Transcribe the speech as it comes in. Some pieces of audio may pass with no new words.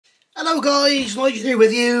Hello guys, Nigel here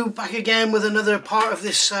with you, back again with another part of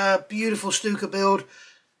this beautiful Stuka build.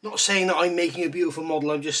 Not saying that I'm making a beautiful model,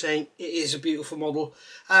 I'm just saying it is a beautiful model.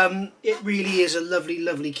 It really is a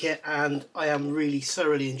lovely kit and I am really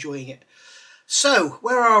thoroughly enjoying it. So,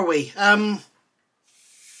 where are we?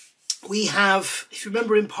 We have, if you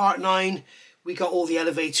remember in part 9, we got all the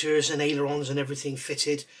elevators and ailerons and everything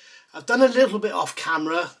fitted. I've done a little bit off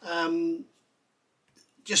camera,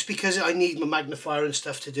 just because I need my magnifier and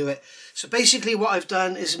stuff to do it. So basically what I've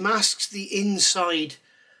done is masked the inside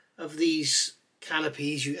of these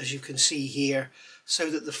canopies, as you can see here,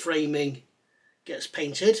 so that the framing gets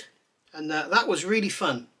painted. And that was really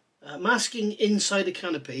fun. Masking inside a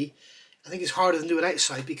canopy, I think it's harder than doing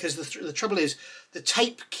outside, because the trouble is the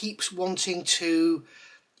tape keeps wanting to...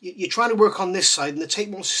 You're trying to work on this side and the tape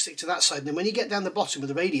wants to stick to that side, and then when you get down the bottom of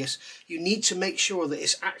the radius you need to make sure that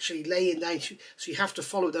it's actually laying down, so you have to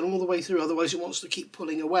follow it down all the way through, otherwise it wants to keep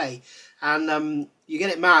pulling away, and you get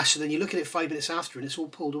it masked and then you look at it 5 minutes after and it's all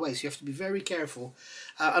pulled away, so you have to be very careful.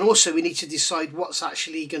 And also we need to decide what's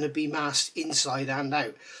actually going to be masked inside and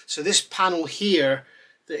out. So this panel here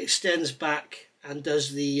that extends back and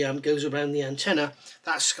does the goes around the antenna,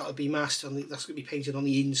 that's got to be masked on that's going to be painted on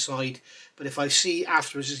the inside. But if I see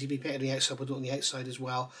afterwards it's going to be painted on the outside, we'll do it on the outside as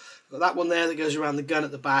well. I've got that one there that goes around the gun at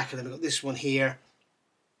the back, and then we've got this one here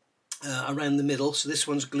around the middle. So this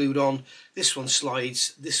one's glued on, this one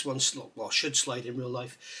slides, this one should slide in real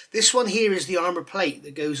life. This one here is the armor plate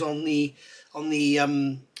that goes on the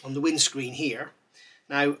windscreen here.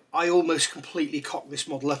 Now I almost completely cocked this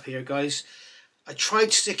model up here, guys. I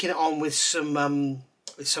tried sticking it on with some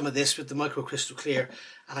of this, with the micro crystal clear,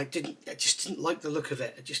 and I just didn't like the look of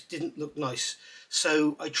it. It just didn't look nice.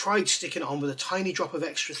 So I tried sticking it on with a tiny drop of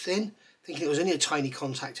extra thin, thinking it was only a tiny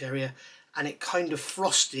contact area, and it kind of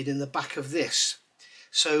frosted in the back of this.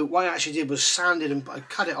 So what I actually did was sanded, and I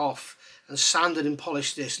cut it off and sanded and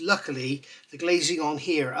polished this. Luckily the glazing on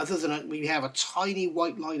here, other than we have a tiny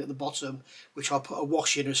white line at the bottom which I'll put a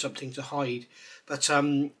wash in or something to hide, but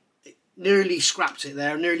nearly scrapped it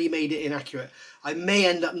there, nearly made it inaccurate. I may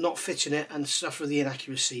end up not fitting it and suffer the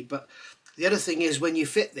inaccuracy, but the other thing is when you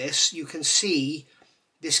fit this you can see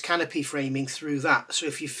this canopy framing through that, so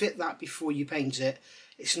if you fit that before you paint it,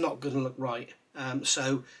 it's not going to look right.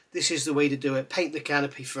 So this is the way to do it. Paint the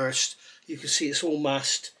canopy first. You can see it's all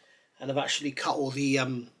masked, and I've actually cut all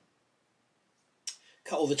the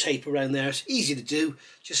tape around there. It's easy to do.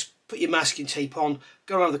 Just put your masking tape on,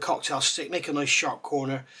 go around the cocktail stick, make a nice sharp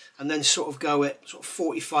corner, and then sort of go it sort of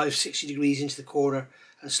 45-60 degrees into the corner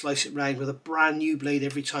and slice it round with a brand new blade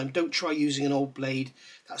every time. Don't try using an old blade.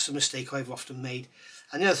 That's a mistake I've often made.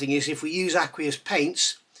 And the other thing is, if we use aqueous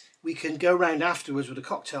paints, we can go round afterwards with a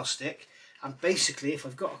cocktail stick, and basically if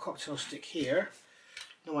I've got a cocktail stick here,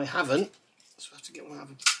 no I haven't, so I have to get one out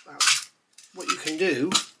of that. What you can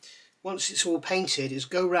do once it's all painted is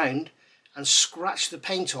go round and scratch the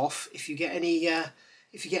paint off if you get any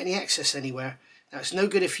excess anywhere. Now it's no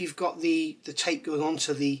good if you've got the tape going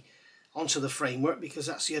onto the framework, because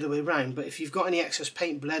that's the other way around, but if you've got any excess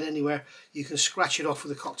paint bled anywhere, you can scratch it off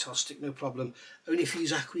with a cocktail stick, no problem. Only if you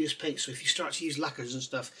use aqueous paint, so if you start to use lacquers and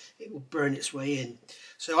stuff it will burn its way in.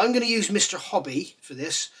 So I'm going to use Mr. Hobby for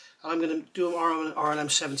this, and I'm going to do an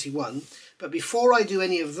RLM71, but before I do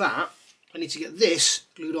any of that I need to get this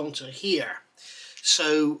glued onto here.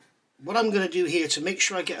 So what I'm going to do here, to make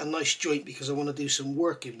sure I get a nice joint, because I want to do some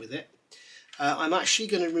working with it, I'm actually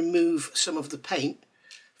going to remove some of the paint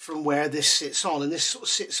from where this sits on, and this sort of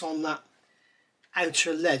sits on that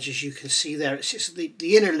outer ledge, as you can see there. It sits, the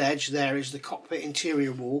inner ledge there is the cockpit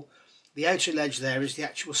interior wall, the outer ledge there is the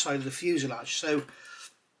actual side of the fuselage. So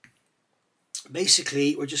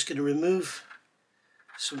basically we're just going to remove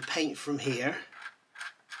some paint from here,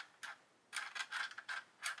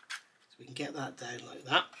 so we can get that down like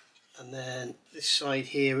that. And then this side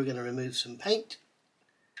here we're going to remove some paint.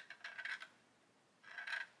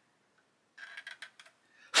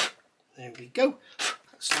 There we go,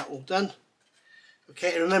 that's that all done.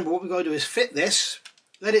 Okay, and remember what we've got to do is fit this,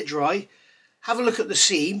 let it dry, have a look at the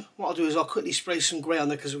seam. What I'll do is I'll quickly spray some grey on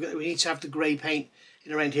there, because we need to have the grey paint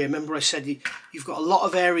in around here. Remember I said you've got a lot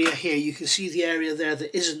of area here. You can see the area there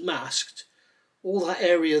that isn't masked. All that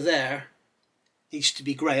area there needs to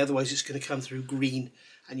be grey, otherwise it's going to come through green,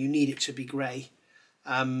 and you need it to be grey.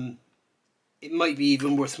 It might be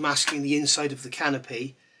even worth masking the inside of the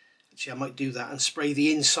canopy. Actually I might do that and spray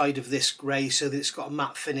the inside of this grey so that it's got a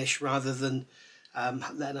matte finish rather than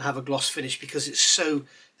letting it have a gloss finish, because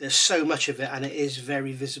there's so much of it and it is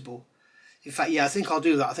very visible. In fact, yeah, I think I'll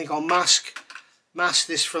do that. I think I'll mask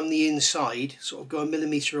this from the inside, sort of go a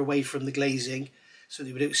millimetre away from the glazing so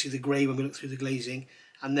that we don't see the grey when we look through the glazing,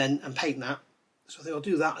 and paint that. So I think I'll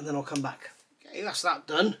do that and then I'll come back. Okay, that's that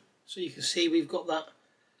done. So you can see we've got that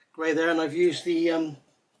grey there, and I've used the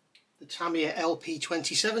Tamiya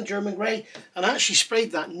LP27 German grey, and I actually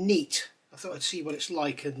sprayed that neat. I thought I'd see what it's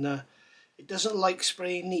like, and it doesn't like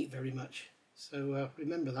spraying neat very much. So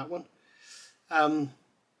remember that one.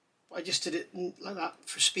 I just did it like that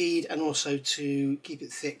for speed, and also to keep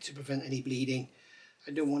it thick to prevent any bleeding.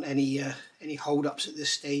 I don't want any hold-ups at this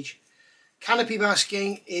stage. Canopy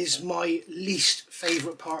masking is my least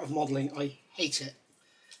favourite part of modelling. I hate it.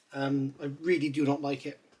 I really do not like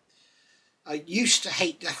it. I used to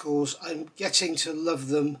hate decals. I'm getting to love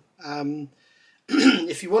them.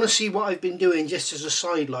 If you want to see what I've been doing just as a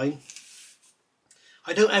sideline,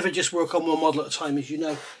 I don't ever just work on one model at a time, as you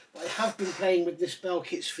know. But I have been playing with this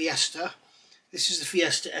Belkit's Fiesta. This is the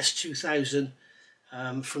Fiesta S2000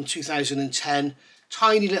 from 2010.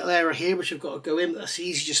 Tiny little error here which I've got to go in, but that's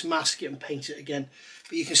easy, just mask it and paint it again.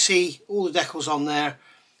 But you can see all the decals on there,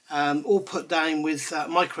 all put down with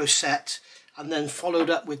micro set, and then followed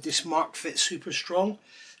up with this Mark Fit Super Strong.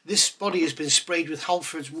 This body has been sprayed with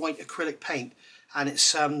Halford's white acrylic paint, and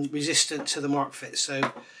it's resistant to the Mark Fit,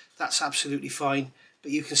 so that's absolutely fine.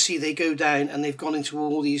 But you can see they go down and they've gone into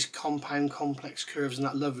all these compound complex curves, and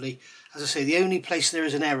that's lovely. As I say, the only place there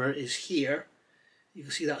is an error is here. You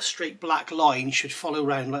can see that straight black line should follow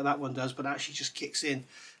round like that one does, but actually just kicks in.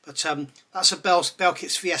 But that's a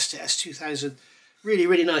Belkit's Fiesta S2000. Really,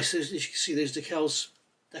 really nice. As you can see, those decals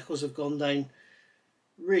have gone down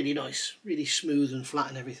really nice, really smooth and flat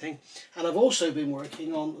and everything. And I've also been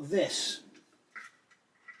working on this.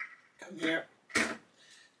 Come here.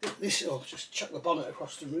 This, oh, just chuck the bonnet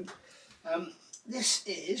across the room. This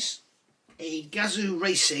is a Gazoo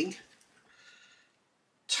Racing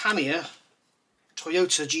Tamiya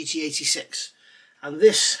Toyota GT86, and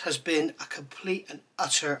this has been a complete and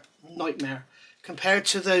utter nightmare. Compared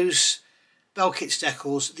to those Belkit's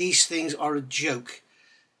decals, these things are a joke.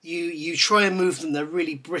 You try and move them, they're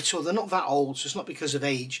really brittle. They're not that old, so it's not because of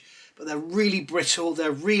age, but they're really brittle,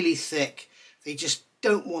 they're really thick, they just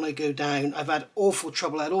don't want to go down. I've had awful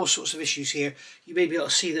trouble, I had all sorts of issues here. You may be able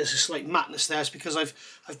to see there's a slight matness there. It's because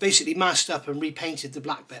I've basically masked up and repainted the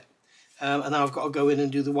black bit. And now I've got to go in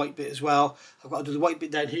and do the white bit as well. I've got to do the white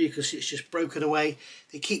bit down here. You can see it's just broken away.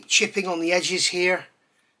 They keep chipping on the edges here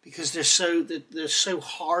because they're so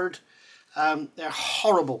hard. They're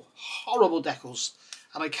horrible, horrible decals.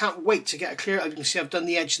 And I can't wait to get a clear. You can see I've done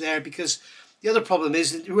the edge there, because the other problem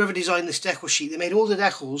is that whoever designed this decal sheet, they made all the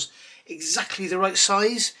decals exactly the right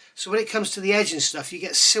size. So when it comes to the edge and stuff, you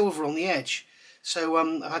get silver on the edge. So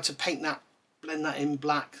I had to paint that, blend that in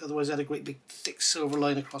black, otherwise I had a great big thick silver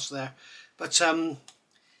line across there. But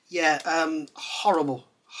yeah, horrible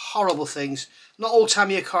things. Not all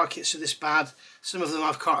Tamiya car kits are this bad. Some of them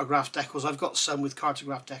have cartograph decals. I've got some with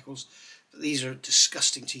cartograph decals, but these are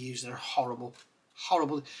disgusting to use. They're horrible.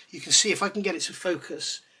 You can see, if I can get it to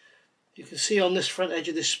focus, you can see on this front edge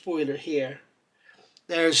of this spoiler here,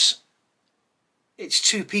 it's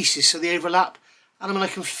two pieces, so they overlap, and I mean, I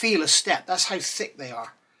can feel a step. That's how thick they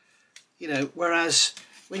are. You know, whereas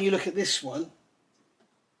when you look at this one,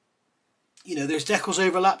 you know, there's decals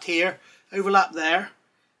overlapped here, overlapped there,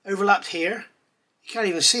 overlapped here. You can't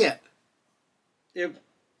even see it.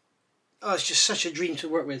 Oh, it's just such a dream to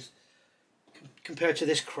work with compared to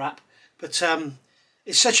this crap. But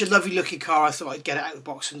it's such a lovely looking car, I thought I'd get it out of the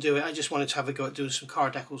box and do it. I just wanted to have a go at doing some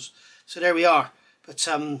car decals. So there we are. But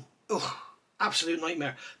oh, absolute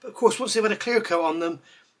nightmare. But of course, once they've had a clear coat on them,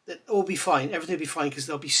 that'll all be fine. Everything will be fine because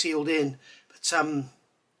they'll be sealed in. But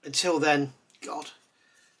until then, God.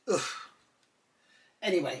 Ugh.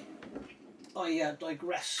 Anyway, I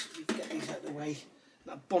digress. We can get these out of the way.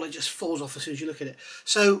 That bonnet just falls off as soon as you look at it.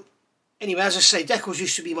 So anyway, as I say, decals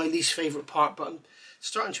used to be my least favourite part, but I'm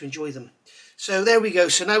starting to enjoy them. So there we go.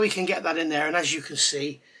 So now we can get that in there, and as you can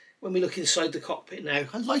see, when we look inside the cockpit now,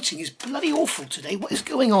 the lighting is bloody awful today. What is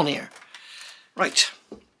going on here? Right.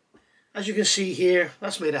 As you can see here,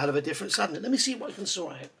 that's made a hell of a difference, hasn't it? Let me see what I can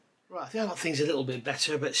sort out. Right, I think I got things a little bit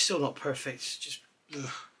better, but it's still not perfect. It's just, ugh.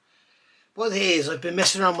 What it is, I've been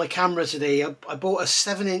messing around with my camera today. I bought a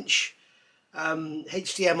 7-inch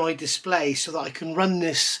HDMI display so that I can run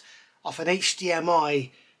this off an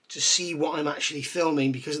HDMI to see what I'm actually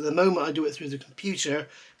filming, because at the moment I do it through the computer,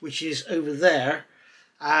 which is over there,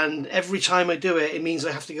 and every time I do it, it means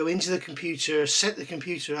I have to go into the computer, set the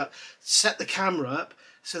computer up, set the camera up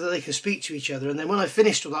so that they can speak to each other, and then when I've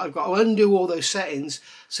finished all that, I've got to undo all those settings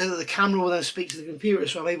so that the camera will then speak to the computer,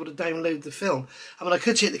 so I'm able to download the film. I mean, I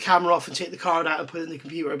could take the camera off and take the card out and put it in the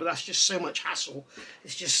computer, but that's just so much hassle.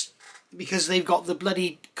 It's just because they've got the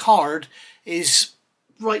bloody card is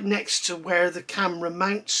right next to where the camera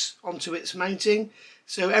mounts onto its mounting.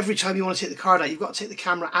 So every time you want to take the card out, you've got to take the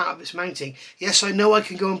camera out of its mounting. Yes, I know I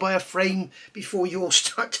can go and buy a frame before you all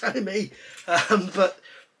start telling me, but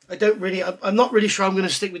I don't really, I'm not really sure I'm going to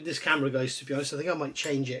stick with this camera, guys, to be honest. I think I might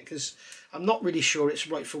change it because I'm not really sure it's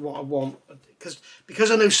right for what I want.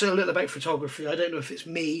 Because I know so little about photography, I don't know if it's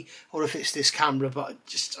me or if it's this camera, but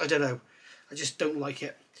I don't know. I just don't like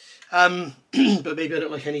it. But maybe I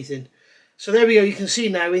don't like anything. So there we go. You can see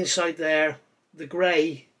now inside there, the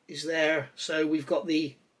grey is there. So we've got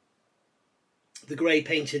the grey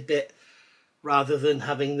painted bit rather than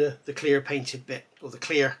having the clear painted bit, or the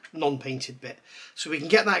clear non-painted bit. So we can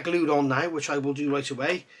get that glued on now, which I will do right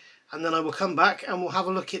away. And then I will come back and we'll have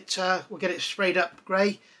a look at, we'll get it sprayed up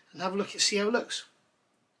grey and have a look at, see how it looks.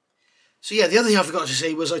 So yeah, the other thing I forgot to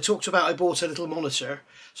say was I talked about I bought a little monitor.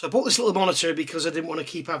 So I bought this little monitor because I didn't want to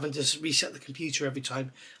keep having to reset the computer every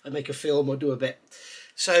time I make a film or do a bit.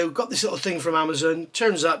 So got this little thing from Amazon,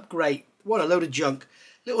 turns up, great. What a load of junk.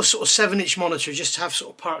 Little sort of 7-inch monitor just to have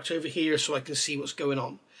sort of parked over here so I can see what's going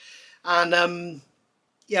on. And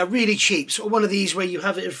yeah, really cheap. Sort of one of these where you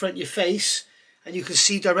have it in front of your face and you can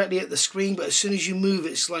see directly at the screen, but as soon as you move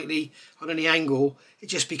it slightly on any angle, it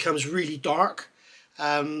just becomes really dark. So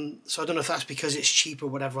I don't know if that's because it's cheap or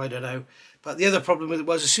whatever, I don't know. But the other problem with it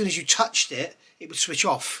was as soon as you touched it, it would switch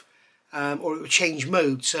off, or it would change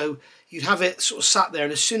mode. So you'd have it sort of sat there,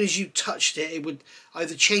 and as soon as you touched it, it would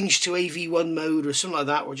either change to AV1 mode or something like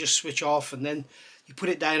that, or just switch off, and then you put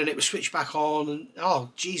it down and it would switch back on. And oh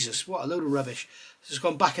Jesus, what a load of rubbish. So it's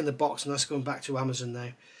gone back in the box, and that's going back to Amazon now.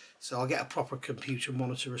 So I'll get a proper computer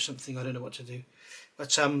monitor or something. I don't know what to do.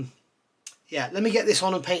 But yeah, let me get this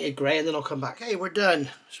on and painted grey, and then I'll come back. Hey, we're done.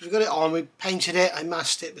 So we've got it on, we painted it, I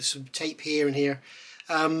masked it with some tape here and here.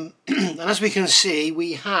 And as we can see,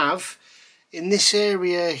 we have, in this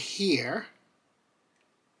area here,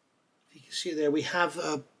 you can see there, we have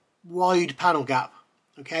a wide panel gap,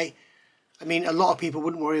 okay? I mean, a lot of people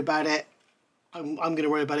wouldn't worry about it. I'm going to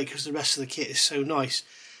worry about it because the rest of the kit is so nice.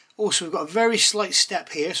 Also, we've got a very slight step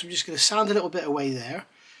here, so I'm just going to sand a little bit away there.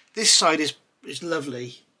 This side is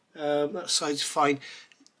lovely. That side's fine.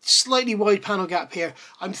 Slightly wide panel gap here.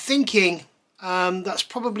 I'm thinking that's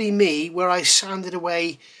probably me where I sanded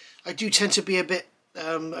away. I do tend to be a bit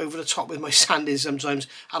over the top with my sanding sometimes,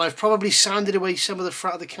 and I've probably sanded away some of the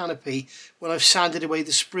front of the canopy when I've sanded away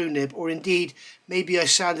the sprue nib, or indeed maybe I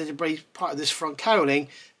sanded away part of this front cowling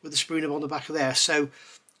with the sprue nib on the back of there. So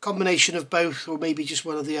combination of both, or maybe just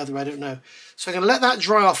one or the other, I don't know. So I'm going to let that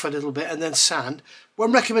dry off a little bit and then sand.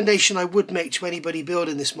 One recommendation I would make to anybody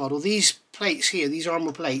building this model, these plates here, these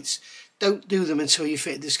armor plates, don't do them until you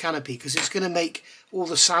fit this canopy, because it's going to make all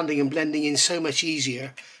the sanding and blending in so much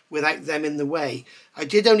easier without them in the way. I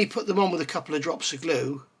did only put them on with a couple of drops of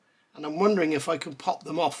glue, and I'm wondering if I can pop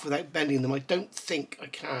them off without bending them. I don't think I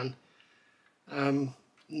can.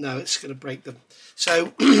 No, it's going to break them.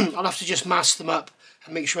 So I'll have to just mask them up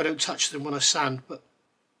and make sure I don't touch them when I sand. But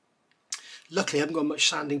luckily I haven't got much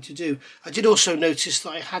sanding to do. I did also notice that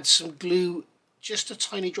I had some glue, just a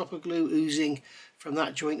tiny drop of glue oozing from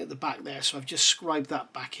that joint at the back there, so I've just scribed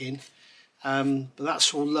that back in. But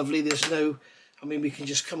that's all lovely. There's no, I mean, we can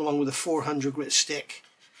just come along with a 400 grit stick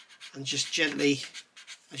and just gently,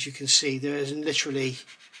 as you can see, there is literally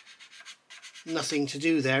nothing to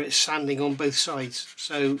do there. It's sanding on both sides,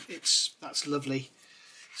 so that's lovely.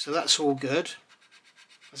 So that's all good.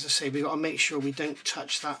 As I say, we've got to make sure we don't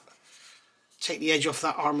touch that, take the edge off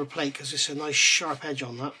that armour plate, because it's a nice sharp edge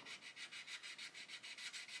on that.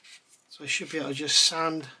 So I should be able to just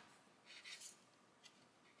sand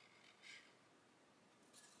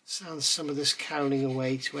some of this cowling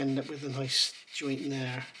away to end up with a nice joint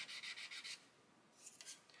there.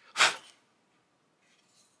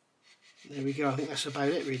 There we go, I think that's about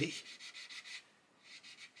it really.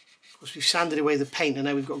 Of course, we've sanded away the paint, and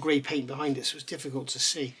now we've got grey paint behind it, so it's difficult to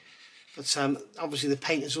see. But obviously the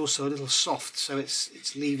paint is also a little soft, so it's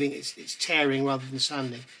tearing rather than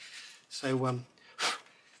sanding. So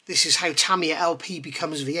this is how Tamiya LP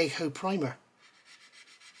becomes Viejo primer.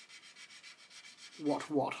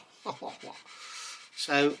 What?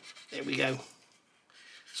 So there we go.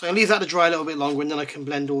 So I'll leave that to dry a little bit longer, and then I can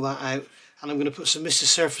blend all that out. And I'm going to put some Mr.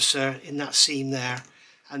 Surfacer in that seam there,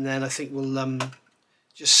 and then I think we'll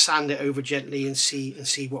just sand it over gently and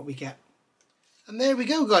see what we get. And there we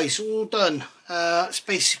go, guys, all done. It's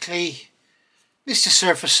basically Mr.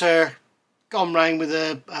 Surfacer gone round with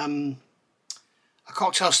a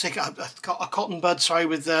cocktail stick, a cotton bud, sorry,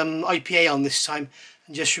 with IPA on this time,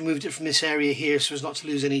 and just removed it from this area here so as not to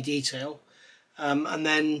lose any detail. And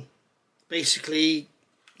then basically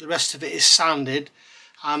the rest of it is sanded.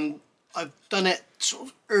 I've done it sort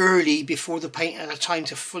of early before the paint had time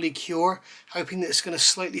to fully cure, hoping that it's going to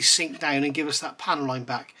slightly sink down and give us that panel line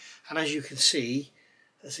back. And as you can see,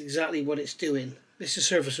 that's exactly what it's doing. Mr.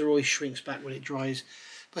 Surfacer always shrinks back when it dries.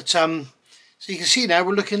 But so you can see now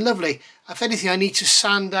we're looking lovely. If anything, I need to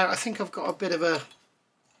sand out. I think I've got a bit of a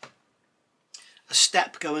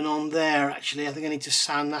step going on there actually. I think I need to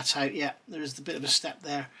sand that out. Yeah, there is a bit of a step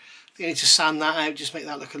there. I think I need to sand that out, just make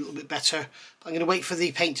that look a little bit better. But I'm going to wait for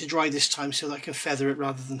the paint to dry this time so that I can feather it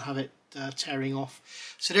rather than have it tearing off.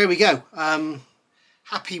 So there we go.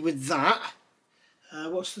 Happy with that.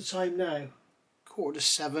 What's the time now?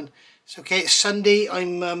 6:45. It's okay, it's Sunday.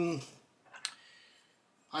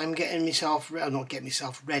 I'm getting myself ready. Not getting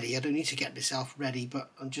myself ready, I don't need to get myself ready,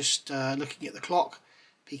 but I'm just looking at the clock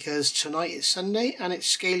because tonight is Sunday and it's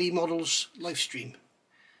Scaly Models live stream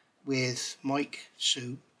with Mike,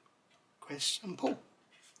 Sue, Chris and Paul.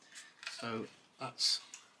 So that's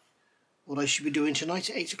what I should be doing tonight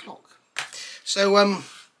at 8 o'clock. So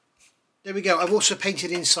there we go. I've also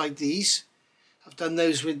painted inside these. I've done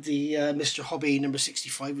those with the Mr. Hobby number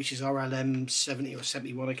 65, which is RLM 70 or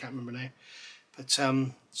 71, I can't remember now. But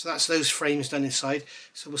so that's those frames done inside.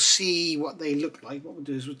 So we'll see what they look like. What we'll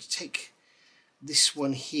do is we'll take this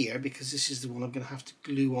one here, because this is the one I'm going to have to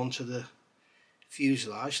glue onto the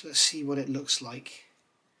fuselage. Let's see what it looks like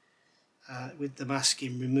with the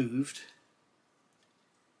masking removed.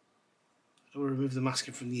 I don't want to remove the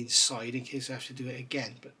masking from the inside in case I have to do it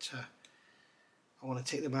again, but I want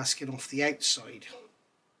to take the masking off the outside.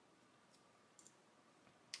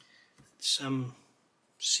 Let's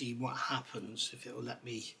see what happens if it will let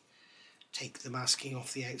me take the masking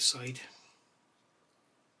off the outside.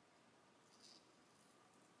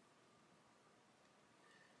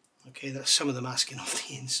 Okay, that's some of the masking off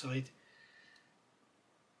the inside.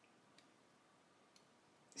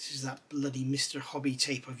 This is that bloody Mr. Hobby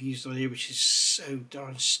tape I've used on here, which is so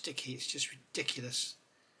darn sticky, it's just ridiculous.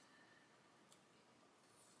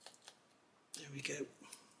 There we go.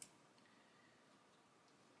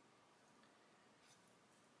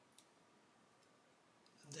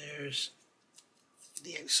 There's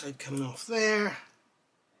the outside coming off there.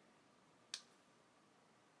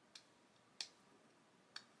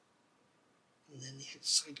 And then the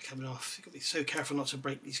outside coming off. You've got to be so careful not to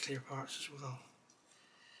break these clear parts as well.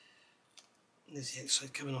 And there's the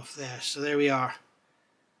outside coming off there. So there we are.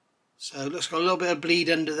 So it looks got a little bit of bleed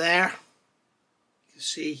under there. You can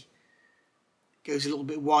see it goes a little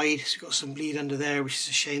bit wide. So we've got some bleed under there, which is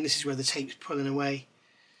a shame. This is where the tape's pulling away.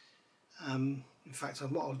 In fact,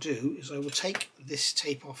 what I'll do is I will take this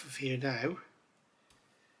tape off of here now.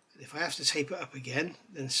 And if I have to tape it up again,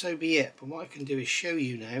 then so be it. But what I can do is show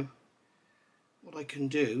you now what I can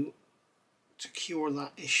do to cure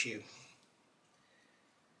that issue.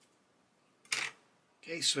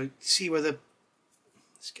 Okay, so see where the...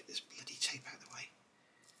 Let's get this bloody tape out of the way.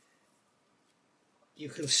 You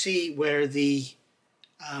can see where the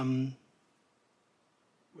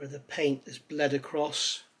paint is bled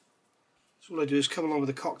across. So all I do is come along with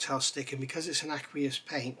a cocktail stick, and because it's an aqueous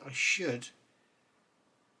paint, I should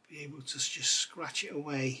be able to just scratch it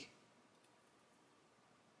away.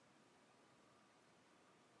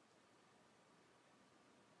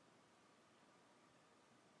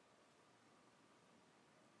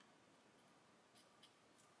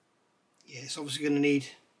 Yeah, it's obviously going to need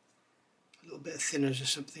a little bit of thinners or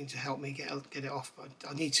something to help me get it off, but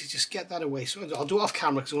I need to just get that away. So I'll do it off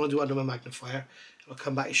camera because I want to do it under my magnifier, and I'll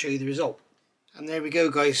come back and show you the result. And there we go,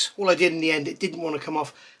 guys. All I did in the end, it didn't want to come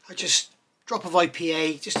off. I just drop of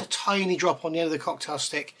IPA, just a tiny drop on the end of the cocktail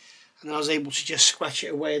stick, and then I was able to just scratch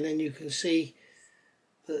it away. And then you can see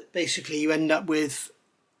that basically you end up with,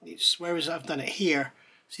 where is it? I've done it here.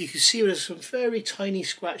 So you can see there's some very tiny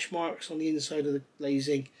scratch marks on the inside of the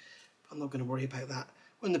glazing. I'm not going to worry about that.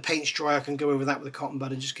 When the paint's dry, I can go over that with a cotton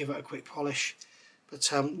bud and just give it a quick polish. But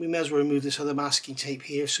we may as well remove this other masking tape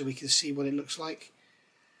here so we can see what it looks like.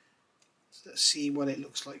 So let's see what it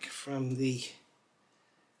looks like from the,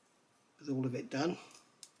 with all of it done.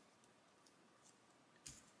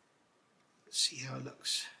 Let's see how it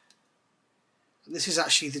looks. And this is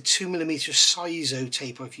actually the 2mm Sizo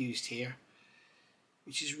tape I've used here,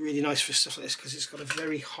 which is really nice for stuff like this because it's got a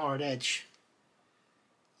very hard edge.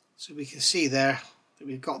 So we can see there that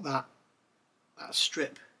we've got that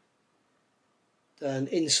strip done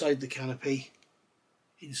inside the canopy,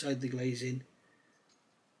 inside the glazing,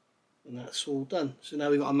 and that's all done. So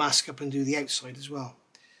now we've got to mask up and do the outside as well.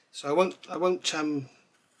 So I won't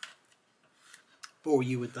bore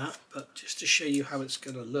you with that, but just to show you how it's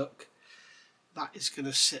going to look, that is going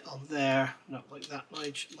to sit on there, not like that,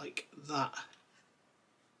 like that,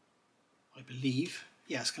 I believe.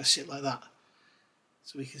 yeah, it's going to sit like that.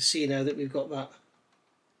 So we can see now that we've got that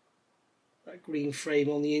green frame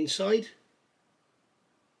on the inside.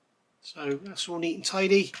 So that's all neat and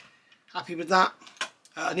tidy. Happy with that.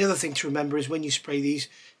 And the other thing to remember is when you spray these,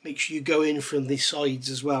 make sure you go in from the sides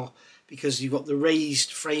as well, because you've got the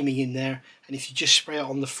raised framing in there, and if you just spray it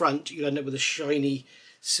on the front, you'll end up with a shiny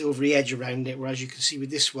silvery edge around it, whereas you can see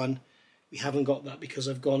with this one we haven't got that because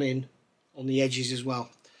I've gone in on the edges as well.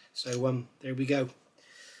 So there we go.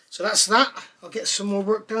 So that's that. I'll get some more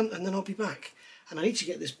work done and then I'll be back. And I need to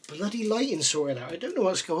get this bloody lighting sorted out. I don't know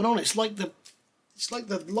what's going on. It's like the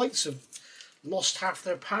lights have lost half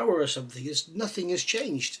their power or something. Nothing has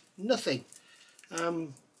changed. Nothing. I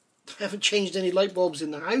haven't changed any light bulbs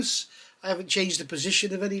in the house. I haven't changed the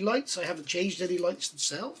position of any lights. I haven't changed any lights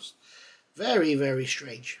themselves. Very, very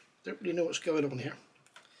strange. Don't really know what's going on here.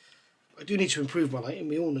 I do need to improve my lighting.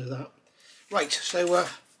 We all know that. Right, so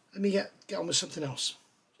let me get on with something else.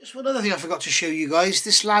 Just one other thing I forgot to show you guys.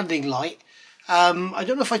 This landing light. I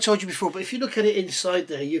don't know if I told you before, but if you look at it inside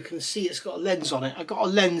there, you can see it's got a lens on it. I got a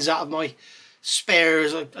lens out of my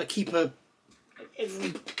spares. I keep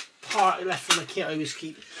every part left from my kit I always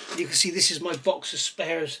keep. You can see this is my box of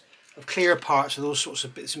spares of clear parts with all sorts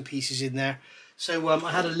of bits and pieces in there. So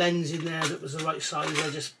I had a lens in there that was the right size. I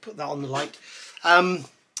just put that on the light.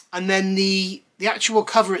 And then the actual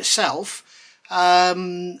cover itself,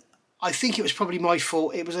 I think it was probably my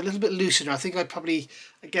fault. It was a little bit looser. I think I probably,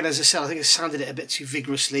 again, as I said, I think I sanded it a bit too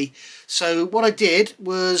vigorously. So what I did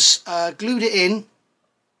was glued it in,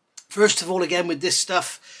 first of all, again, with this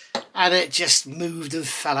stuff, and it just moved and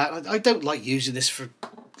fell out. I don't like using this for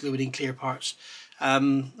gluing in clear parts. I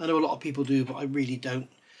know a lot of people do, but I really don't.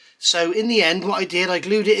 So in the end, what I did, I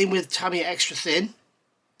glued it in with Tamiya Extra Thin,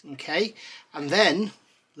 okay, and then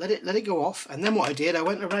let it go off. And then what I did, I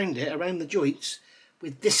went around it, around the joints,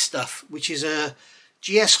 with this stuff, which is a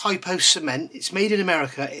GS Hypo cement. It's made in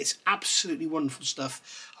America. It's absolutely wonderful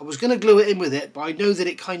stuff. I was going to glue it in with it, but I know that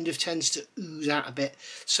it kind of tends to ooze out a bit.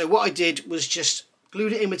 So what I did was just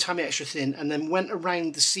glued it in with Tamiya Extra Thin, and then went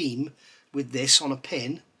around the seam with this on a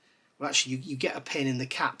pin. Well, actually, you get a pin in the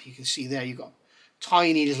cap. You can see there, you've got a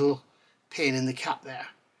tiny little pin in the cap there.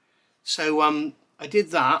 So I did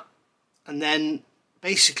that, and then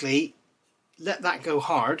basically let that go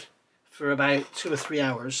hard for about 2 or 3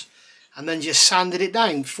 hours, and then just sanded it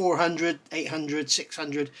down 400, 800,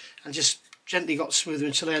 600, and just gently got smoother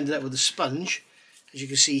until I ended up with a sponge, as you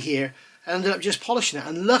can see here. I ended up just polishing it,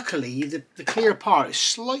 and luckily the clear part is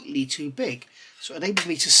slightly too big, so it enabled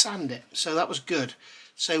me to sand it, so that was good.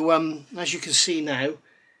 So as you can see now,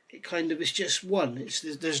 it kind of is just one.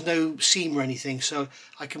 There's no seam or anything, so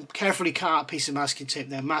I can carefully cut out a piece of masking tape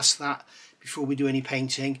there, mask that before we do any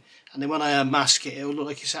painting, and then when I unmask it, it'll look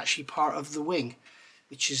like it's actually part of the wing,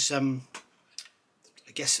 which is I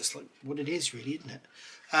guess it's like what it is really, isn't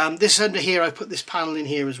it? This under here, I put this panel in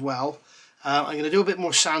here as well. I'm going to do a bit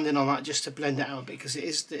more sanding on that just to blend it out a bit, because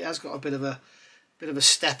it has got a bit of a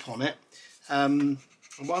step on it. And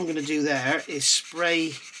what I'm going to do there is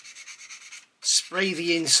spray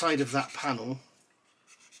the inside of that panel.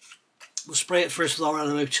 We'll spray it first with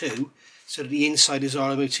RLMO2, so that the inside is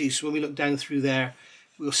RLMO2. So when we look down through there,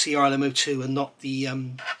 we'll see RLMO2 and not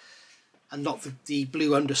the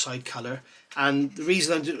blue underside colour. And the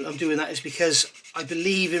reason I'm doing that is because I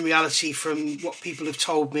believe in reality, from what people have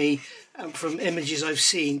told me and from images I've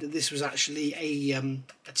seen, that this was actually a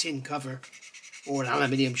tin cover, or an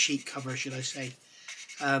aluminium sheet cover, should I say,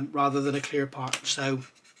 rather than a clear part. So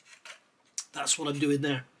that's what I'm doing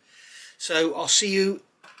there. So I'll see you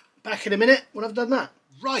back in a minute when I've done that.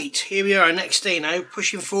 Right, here we are, next day now,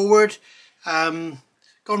 pushing forward. Gone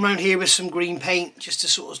around here with some green paint just to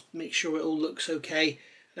sort of make sure it all looks okay.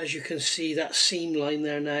 And as you can see, that seam line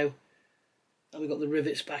there now, and we've got the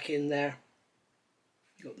rivets back in there.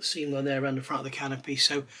 You've got the seam line there around the front of the canopy,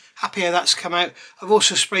 so happy how that's come out. I've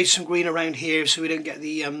also sprayed some green around here so we don't get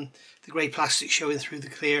the grey plastic showing through the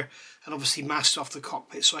clear, and obviously masked off the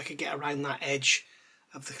cockpit so I could get around that edge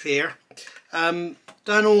of the clear.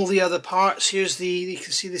 Done all the other parts. Here's you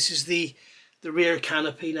can see this is the rear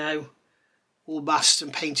canopy now, all masked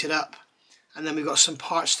and painted up, and then we've got some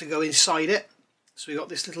parts to go inside it. So we've got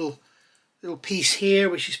this little piece here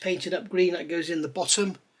which is painted up green that goes in the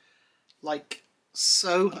bottom like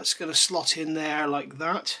so. That's going to slot in there like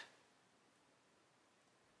that.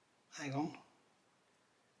 Hang on,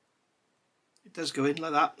 it does go in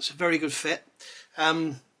like that. It's a very good fit,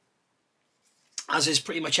 as is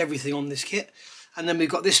pretty much everything on this kit. And then we've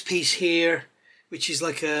got this piece here which is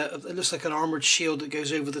like it looks like an armoured shield that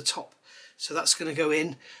goes over the top, so that's going to go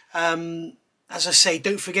in. as I say,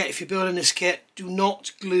 don't forget, if you're building this kit, do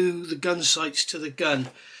not glue the gun sights to the gun.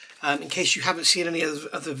 In case you haven't seen any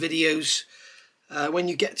other videos, when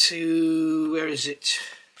you get to, where is it?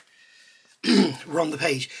 We're on the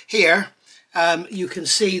page here. You can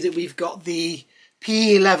see that we've got the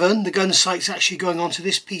P11, the gun sight's actually going onto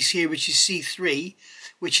this piece here, which is C3,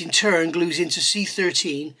 which in turn glues into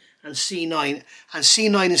C13 and C9. And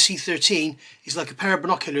C9 and C13 is like a pair of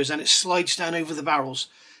binoculars, and it slides down over the barrels.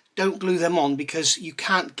 Don't glue them on, because you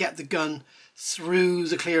can't get the gun through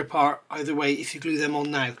the clear part either way if you glue them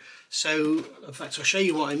on now. So, in fact, I'll show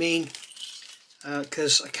you what I mean,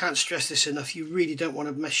 because I can't stress this enough. You really don't want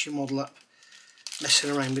to mess your model up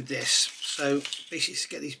messing around with this. So basically, to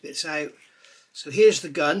get these bits out, so here's the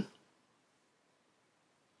gun,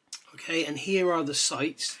 okay, and here are the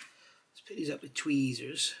sights. Let's pick these up with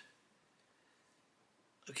tweezers.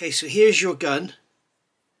 Okay, so here's your gun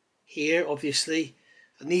here, obviously,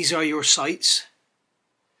 and these are your sights,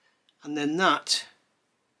 and then that,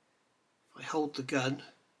 if I hold the gun,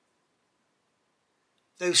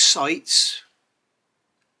 those sights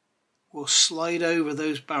will slide over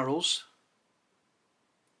those barrels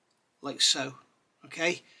like so.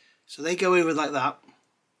 Okay, so they go over like that,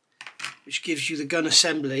 which gives you the gun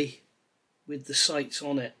assembly with the sights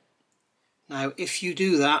on it. Now if you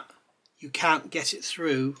do that, you can't get it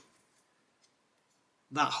through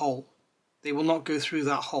that hole. They will not go through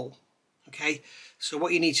that hole. Okay, so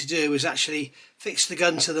what you need to do is actually fix the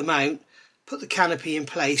gun to the mount, put the canopy in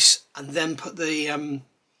place, and then put the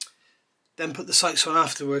sights on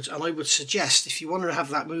afterwards. And I would suggest, if you want to have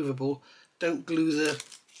that movable, don't glue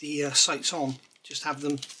the sights on, just have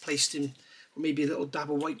them placed in, or maybe a little dab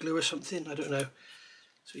of white glue or something, I don't know.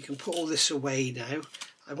 So we can put all this away now.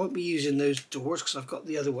 I won't be using those doors because I've got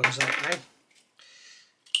the other ones out now,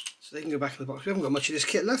 so they can go back in the box. We haven't got much of this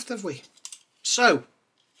kit left, have we? So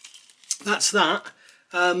that's that.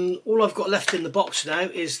 All I've got left in the box now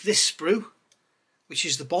is this sprue, which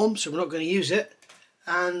is the bomb, so we're not going to use it,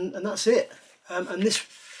 and that's it. And this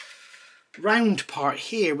round part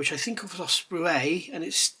here, which I think was off sprue A, and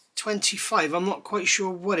it's 25, I'm not quite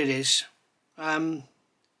sure what it is.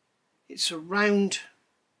 It's a round,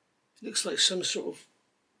 it looks like some sort of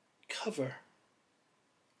cover.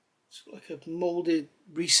 It's like a moulded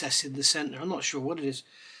recess in the centre. I'm not sure what it is.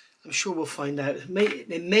 I'm sure we'll find out. It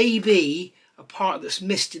may be a part that's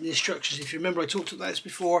missed in the instructions. If you remember, I talked about this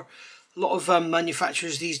before. A lot of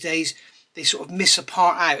manufacturers these days, they sort of miss a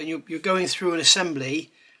part out, and you're going through an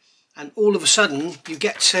assembly, and all of a sudden you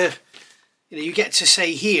get to, you get to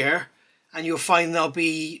say here, and you'll find there'll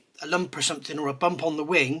be a lump or something, or a bump on the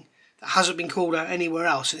wing that hasn't been called out anywhere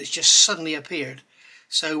else, and it's just suddenly appeared.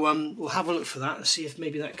 So we'll have a look for that and see if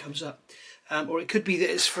maybe that comes up. Or it could be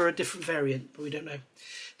that it's for a different variant, but we don't know.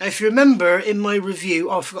 Now, if you remember in my review,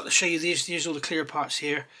 I forgot to show you these. Here's all the clear parts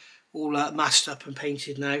here, all masked up and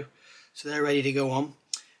painted now, so they're ready to go on.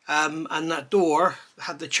 And that door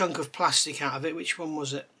had the chunk of plastic out of it. Which one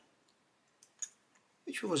was it?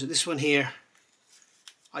 Which one was it? This one here.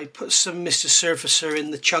 I put some Mr. Surfacer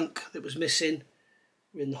in the chunk that was missing,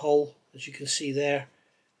 in the hole, as you can see there,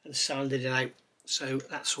 and sanded it out. So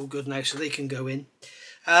that's all good now, so they can go in.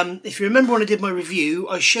 If you remember when I did my review,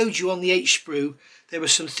 I showed you on the H sprue there were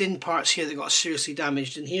some thin parts here that got seriously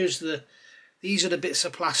damaged, and these are the bits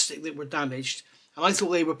of plastic that were damaged, and I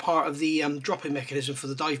thought they were part of the dropping mechanism for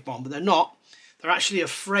the dive bomb, but they're not. They're actually a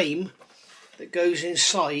frame that goes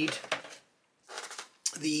inside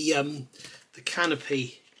the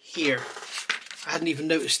canopy here. I hadn't even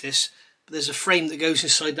noticed this, but there's a frame that goes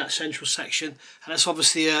inside that central section, and that's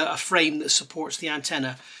obviously a frame that supports the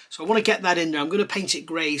antenna. So I want to get that in there. I'm going to paint it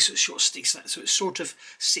grey so it sort of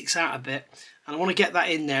sticks out a bit, and I want to get that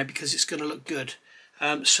in there because it's going to look good.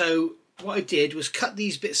 So what I did was cut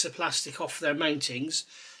these bits of plastic off their mountings,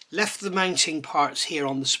 left the mounting parts here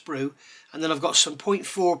on the sprue, and then I've got some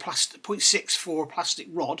 0.64 plastic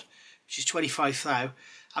rod, which is 25 thou,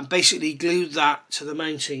 and basically glued that to the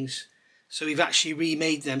mountings. So we've actually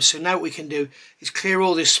remade them. So now what we can do is clear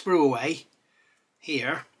all this sprue away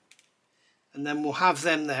here, and then we'll have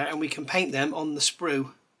them there, and we can paint them on the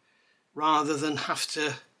sprue rather than have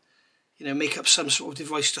to, make up some sort of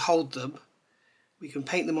device to hold them. We can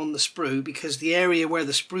paint them on the sprue because the area where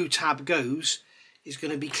the sprue tab goes is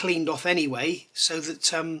going to be cleaned off anyway, so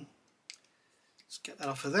that let's get that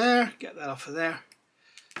off of there, get that off of there.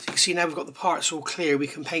 So you can see now we've got the parts all clear, we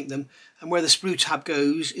can paint them, and where the sprue tab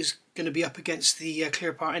goes is going to be up against the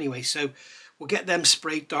clear part anyway. So we'll get them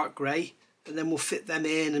sprayed dark grey, and then we'll fit them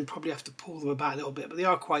in and probably have to pull them about a little bit, but they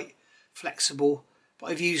are quite flexible.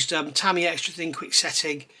 But I've used Tamiya Extra Thin Quick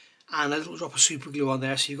Setting and a little drop of super glue on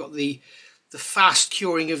there, so you've got the fast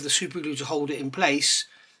curing of the super glue to hold it in place,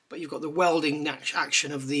 but you've got the welding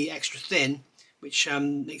action of the extra thin, which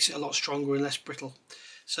makes it a lot stronger and less brittle.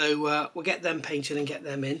 So we'll get them painted and get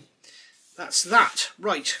them in. That's that.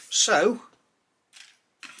 Right, so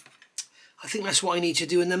I think that's what I need to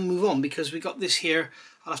do and then move on, because we got this here.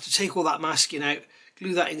 I'll have to take all that masking out,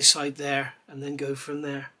 glue that inside there, and then go from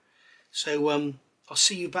there. So I'll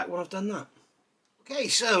see you back when I've done that. Okay,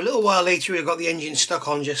 so a little while later we've got the engine stuck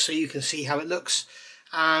on, just so you can see how it looks.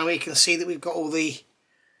 And we can see that we've got all the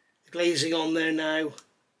glazing on there now.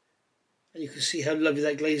 And you can see how lovely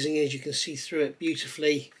that glazing is. You can see through it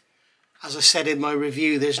beautifully. As I said in my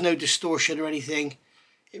review, there's no distortion or anything.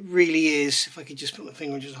 It really is, if I could just put my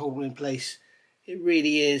finger and just hold it in place, it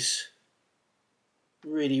really is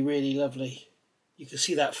really, really lovely. You can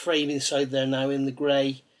see that frame inside there now in the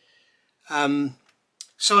grey.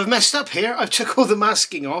 So I've messed up here. I took all the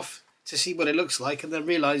masking off to see what it looks like, and then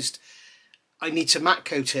realised I need to matte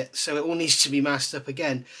coat it, so it all needs to be masked up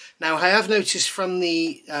again. Now I have noticed from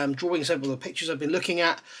the drawings, or the pictures I've been looking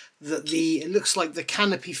at, that it looks like the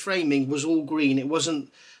canopy framing was all green. It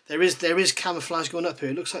wasn't. There is camouflage going up here.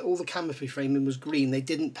 It looks like all the canopy framing was green. They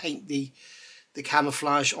didn't paint the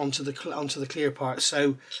camouflage onto the clear part.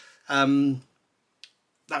 So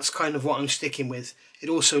that's kind of what I'm sticking with. It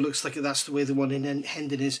also looks like that's the way the one in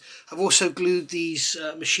Hendon is. I've also glued these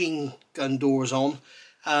machine gun doors on.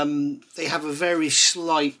 They have a very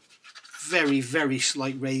slight, very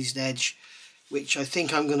slight raised edge, which I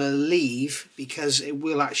think I'm going to leave, because it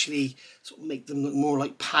will actually sort of make them look more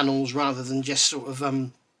like panels rather than just sort of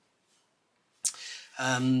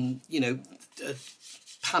you know,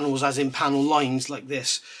 panels as in panel lines like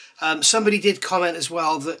this. Somebody did comment as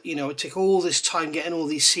well that, you know, it took all this time getting all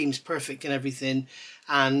these seams perfect and everything,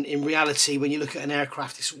 and in reality when you look at an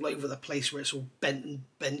aircraft it's all over the place, where it's all bent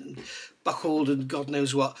and buckled and God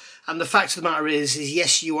knows what. And the fact of the matter is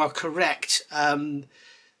yes, you are correct,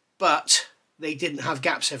 but they didn't have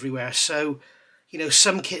gaps everywhere. So, you know,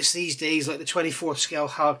 some kits these days, like the 24th scale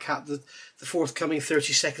Hardcat, the forthcoming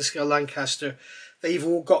 32nd scale Lancaster, they've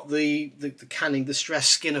all got the canning, the stress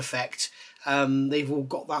skin effect. They've all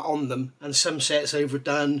got that on them, and some say it's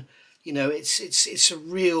overdone. You know, it's a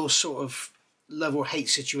real sort of love or hate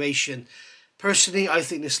situation. Personally, I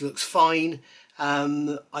think this looks fine.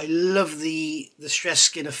 I love the stress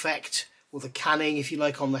skin effect, or the canning, if you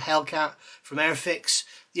like, on the Hellcat from Airfix.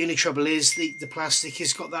 The only trouble is the plastic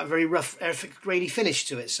has got that very rough Airfix grainy finish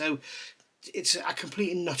to it, so it's a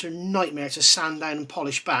complete and utter nightmare to sand down and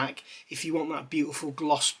polish back if you want that beautiful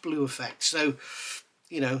gloss blue effect. So,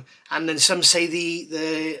 you know, and then some say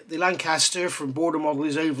the Lancaster from Border Model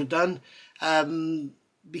is overdone,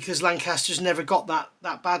 because Lancasters never got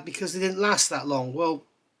that bad because they didn't last that long. Well,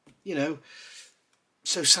 you know,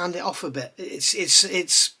 so sand it off a bit.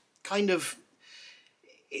 It's kind of,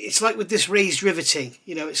 it's like with this raised riveting,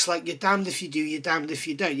 you know, it's like you're damned if you do, you're damned if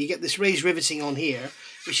you don't. You get this raised riveting on here,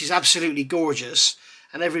 which is absolutely gorgeous,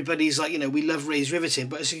 and everybody's like, you know, we love raised riveting,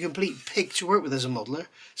 but it's a complete pig to work with as a modeler.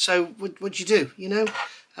 So what'd you do, you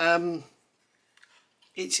know?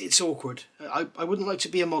 It's awkward. I wouldn't like to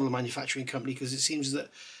be a model manufacturing company, because it seems that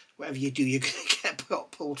whatever you do, you're going to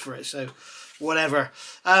get pulled for it, so whatever.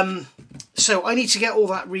 So I need to get all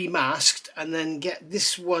that remasked and then get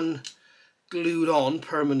this one glued on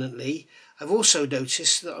permanently. I've also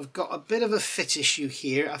noticed that I've got a bit of a fit issue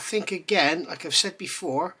here. I think, again, like I've said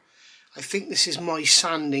before, I think this is my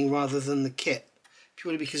sanding rather than the kit,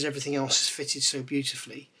 purely because everything else is fitted so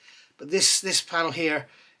beautifully. But this panel here,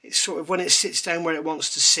 it's sort of, when it sits down where it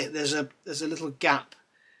wants to sit, there's a little gap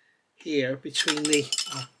here between the,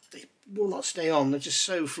 they will not stay on, they're just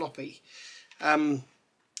so floppy.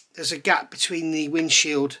 There's a gap between the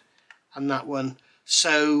windshield and that one,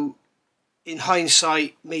 so in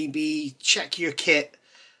hindsight, maybe check your kit,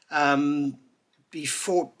 check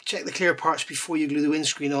the clear parts before you glue the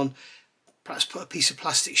windscreen on. Perhaps put a piece of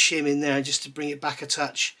plastic shim in there just to bring it back a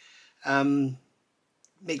touch,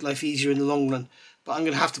 make life easier in the long run. But I'm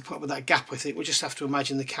going to have to put up with that gap, I think. We'll just have to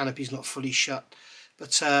imagine the canopy's not fully shut.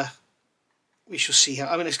 But we shall see how.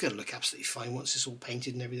 I mean, it's going to look absolutely fine once it's all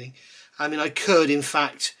painted and everything. I mean, I could, in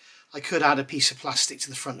fact, add a piece of plastic to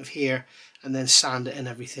the front of here and then sand it and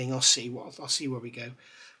everything. I'll see where we go.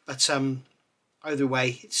 But either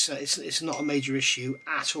way, it's not a major issue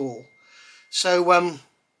at all. So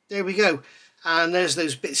there we go. And there's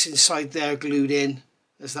those bits inside there glued in.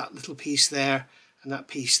 There's that little piece there, and that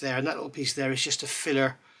piece there, and that little piece there is just a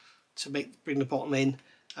filler to bring the bottom in.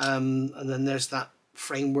 And then there's that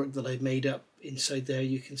framework that I've made up inside there,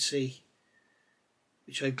 you can see,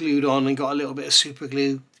 which I glued on and got a little bit of super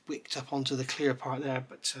glue wicked up onto the clear part there,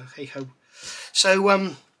 but hey ho.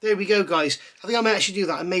 So there we go, guys. I think I may actually do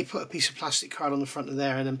that. I may put a piece of plastic card on the front of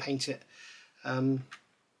there and then paint it,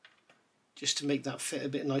 just to make that fit a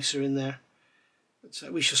bit nicer in there.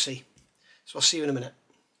 But we shall see. So I'll see you in a minute.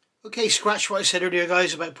 Okay, scratch what I said earlier,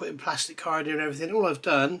 guys, about putting plastic card in and everything. All I've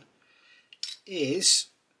done is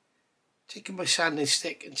taken my sanding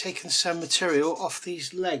stick and taken some material off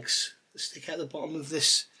these legs that stick out the bottom of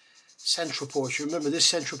this central portion. Remember, this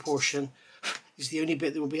central portion is the only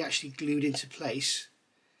bit that will be actually glued into place,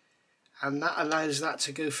 and that allows that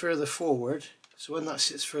to go further forward. So when that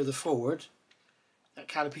sits further forward, that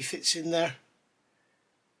canopy fits in there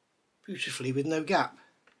beautifully with no gap.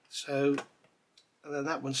 So, and then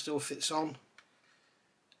that one still fits on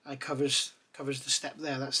and covers the step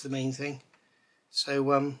there. That's the main thing.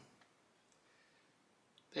 So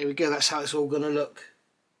there we go. That's how it's all going to look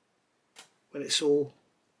when it's all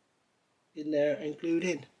in there and glued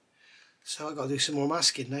in. So I've got to do some more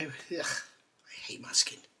masking now. Ugh, I hate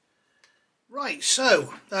masking. Right,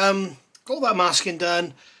 so got that masking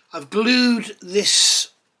done. I've glued this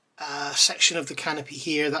section of the canopy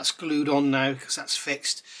here. That's glued on now because that's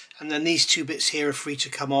fixed. And then these two bits here are free to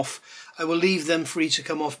come off. I will leave them free to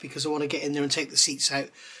come off because I want to get in there and take the seats out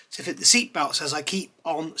to fit the seat belts, as I keep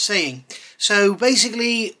on saying. So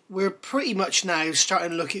basically we're pretty much now starting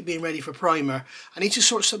to look at being ready for primer. I need to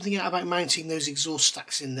sort something out about mounting those exhaust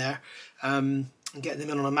stacks in there and getting them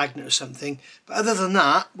in on a magnet or something. But other than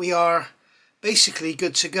that, we are basically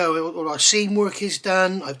good to go. All our seam work is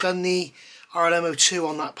done. I've done the RLMO2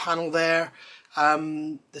 on that panel there.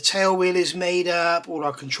 The tail wheel is made up. All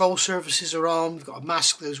our control surfaces are on. We've got to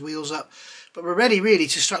mask those wheels up. But we're ready really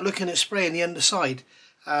to start looking at spraying the underside.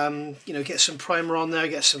 You know, get some primer on there,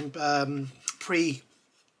 get some pre-shading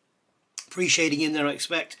in there, I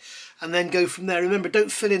expect, and then go from there. Remember,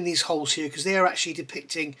 don't fill in these holes here because they are actually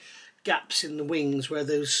depicting gaps in the wings where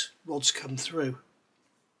those rods come through.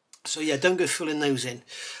 So yeah, don't go filling those in.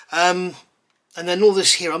 And then all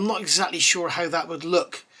this here, I'm not exactly sure how that would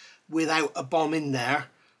look without a bomb in there,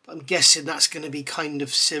 but I'm guessing that's going to be kind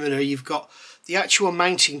of similar. You've got the actual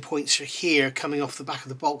mounting points are here coming off the back of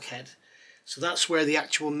the bulkhead. So that's where the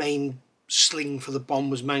actual main sling for the bomb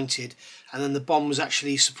was mounted, and then the bomb was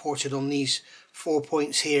actually supported on these 4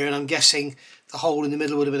 points here, and I'm guessing the hole in the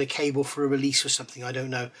middle would have been a cable for a release or something, I don't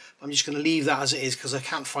know. I'm just going to leave that as it is because I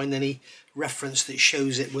can't find any reference that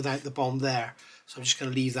shows it without the bomb there. So I'm just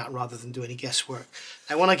going to leave that rather than do any guesswork.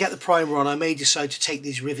 Now when I get the primer on, I may decide to take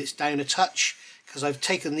these rivets down a touch, because I've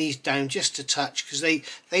taken these down just a touch because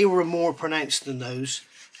they were more pronounced than those.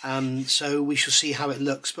 So we shall see how it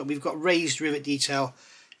looks, but we've got raised rivet detail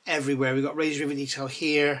everywhere. We've got raised rivet detail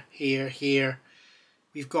here, here, here.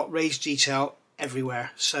 We've got raised detail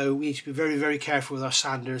everywhere, so we need to be very, very careful with our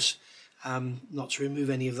sanders not to remove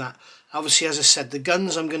any of that. Obviously, as I said, the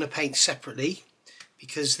guns I'm going to paint separately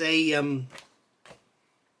because they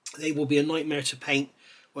will be a nightmare to paint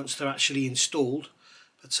once they're actually installed,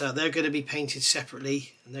 but they're going to be painted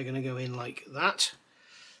separately and they're going to go in like that.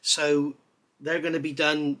 So they're going to be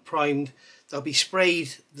done, primed. They'll be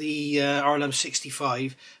sprayed the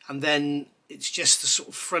RLM65, and then it's just the sort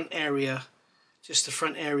of front area, just the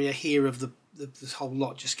front area here of the whole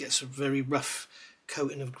lot just gets a very rough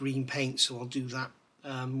coating of green paint. So I'll do that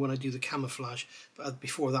when I do the camouflage. But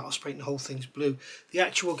before that, I'll spray the whole thing's blue. The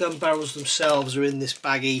actual gun barrels themselves are in this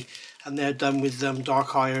baggie, and they're done with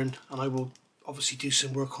dark iron, and I will obviously do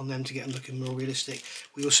some work on them to get them looking more realistic.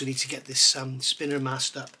 We also need to get this spinner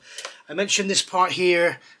masked up. I mentioned this part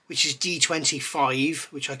here, which is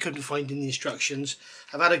D25, which I couldn't find in the instructions.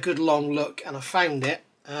 I've had a good long look and I found it.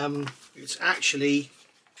 It's actually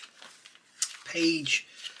page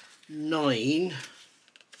 9.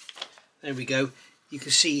 There we go. You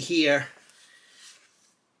can see here,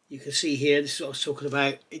 this is what I was talking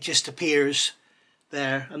about. It just appears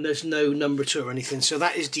there and there's no number to it or anything. So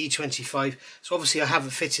that is D25. So obviously I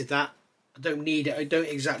haven't fitted that. I don't need it. I don't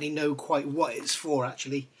exactly know quite what it's for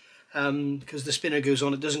actually, because the spinner goes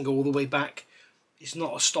on. It doesn't go all the way back. It's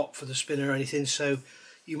not a stop for the spinner or anything, so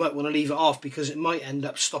you might want to leave it off because it might end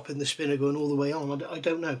up stopping the spinner going all the way on. I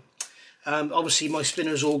don't know. Obviously my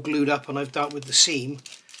spinner's all glued up and I've dealt with the seam,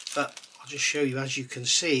 but I'll just show you. As you can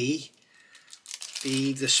see,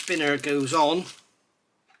 the spinner goes on.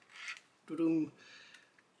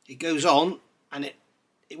 It goes on and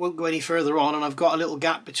it won't go any further on, and I've got a little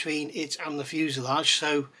gap between it and the fuselage,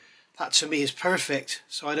 so that to me is perfect.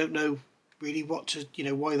 So I don't know really what to,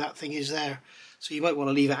 why that thing is there. So you might want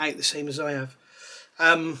to leave it out the same as I have.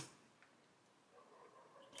 Oh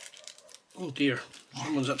dear,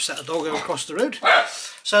 someone's upset a dog across the road.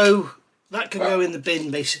 So that can go in the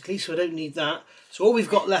bin basically, so I don't need that. So all we've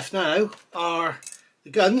got left now are the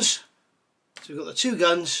guns, So we've got the two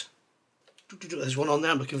guns. There's one on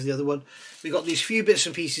there, I'm looking for the other one. We've got these few bits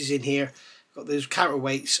and pieces in here. We've got those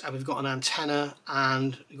counterweights, and we've got an antenna,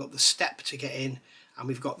 and we've got the step to get in, and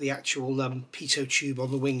we've got the actual pitot tube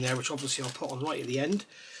on the wing there, which obviously I'll put on right at the end.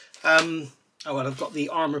 Oh, and I've got the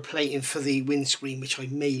armour plating for the windscreen, which I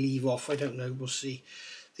may leave off. I don't know. We'll see.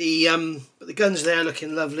 But the guns there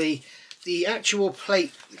looking lovely. The actual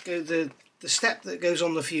plate, the step that goes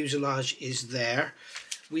on the fuselage is there.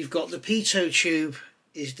 We've got the pitot tube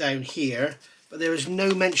is down here, but there is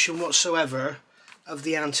no mention whatsoever of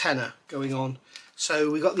the antenna going on.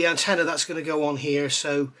 So we've got the antenna that's going to go on here.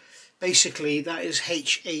 So basically that is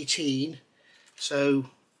H18. So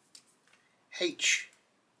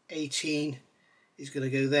H18 is going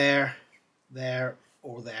to go there, there,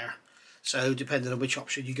 or there. So depending on which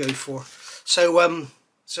option you go for. So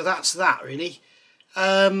so that's that really.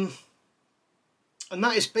 And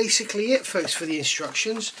that is basically it, folks, for the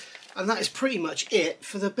instructions. And that is pretty much it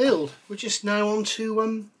for the build. We're just now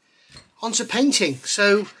onto painting.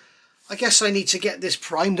 So I guess I need to get this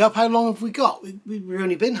primed up. How long have we got? We've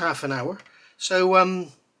only been half an hour. So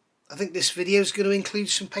I think this video is going to include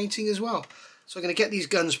some painting as well. So I'm going to get these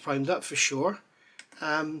guns primed up for sure.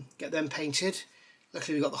 Get them painted.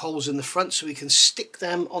 Luckily we've got the holes in the front so we can stick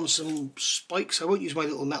them on some spikes. I won't use my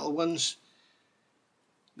little metal ones.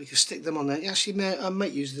 We can stick them on there. Actually, I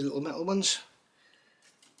might use the little metal ones.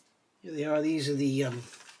 Here they are. These are the...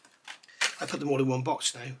 I put them all in one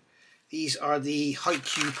box now. These are the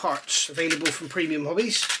high-Q parts available from Premium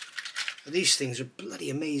Hobbies. And these things are bloody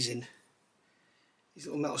amazing. These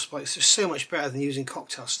little metal spikes are so much better than using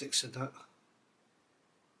cocktail sticks and that.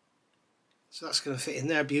 So that's going to fit in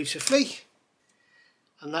there beautifully.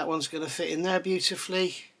 And that one's going to fit in there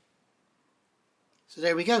beautifully. So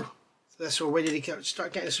there we go. So that's all ready to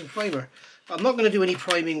start getting some primer. But I'm not going to do any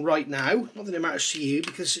priming right now. Not that it matters to you,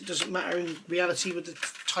 because it doesn't matter in reality with the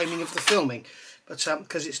timing of the filming. But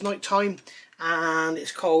because it's night time and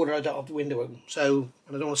it's cold, or I don't have the window open. So,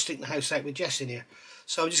 and I don't want to stick the house out with Jess in here.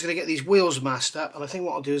 So I'm just going to get these wheels masked up. And I think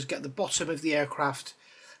what I'll do is get the bottom of the aircraft,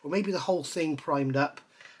 or maybe the whole thing, primed up.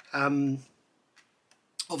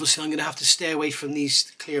 Obviously I'm going to have to stay away from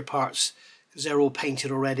these clear parts because they're all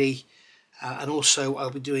painted already, and also I'll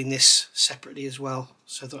be doing this separately as well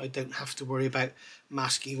so that I don't have to worry about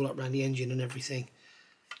masking all up around the engine and everything.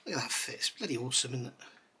 Look at that fit, it's bloody awesome, isn't it?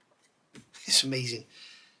 It's amazing.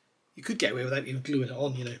 You could get away without even gluing it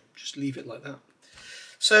on, you know, just leave it like that.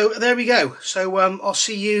 So there we go. So I'll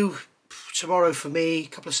see you tomorrow for me, a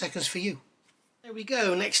couple of seconds for you. There we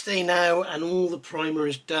go, next day now, and all the primer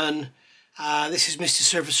is done. This is Mr.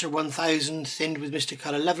 Surfacer 1000 thinned with Mr.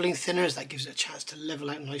 Colour levelling thinners. That gives it a chance to level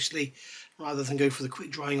out nicely rather than go for the quick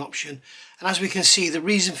drying option. And as we can see, the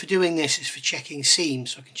reason for doing this is for checking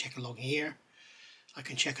seams. So I can check along here, I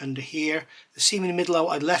can check under here. The seam in the middle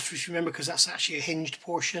I left, if you remember, because that's actually a hinged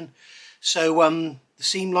portion. So the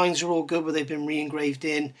seam lines are all good, but they've been re-engraved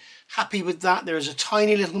in. Happy with that. There is a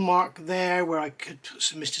tiny little mark there where I could put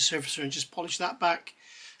some Mr. Surfacer and just polish that back.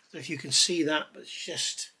 I don't know if you can see that, but it's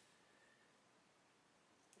just...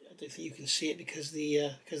 I don't think you can see it because of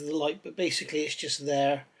the light, but basically it's just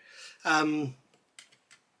there. But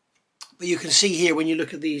you can see here when you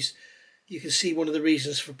look at these, you can see one of the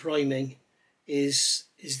reasons for priming is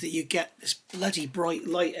that you get this bloody bright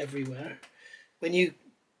light everywhere. When you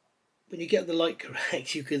get the light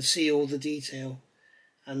correct, you can see all the detail,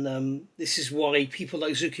 and this is why people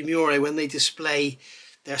like Zucchimura, when they display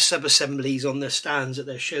their sub-assemblies on their stands at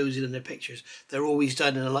their shows and in their pictures, they're always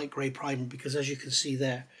done in a light grey primer, because as you can see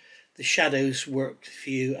there, the shadows work for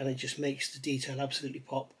you and it just makes the detail absolutely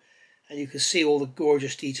pop. And you can see all the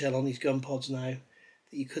gorgeous detail on these gun pods now that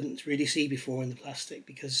you couldn't really see before in the plastic,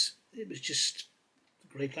 because it was just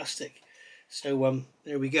grey plastic. So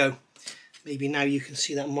there we go. Maybe now you can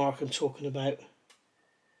see that mark I'm talking about,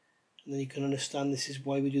 and then you can understand this is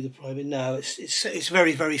why we do the priming. No, it's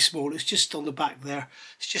very, very small. It's just on the back there.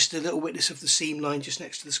 It's just a little witness of the seam line just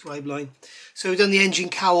next to the scribe line. So we've done the engine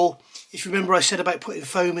cowl. If you remember, I said about putting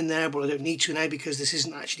foam in there, but I don't need to now because this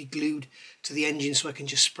isn't actually glued to the engine, so I can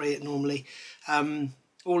just spray it normally.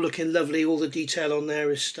 All looking lovely. All the detail on there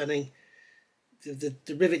is stunning. The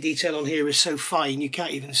rivet detail on here is so fine you can't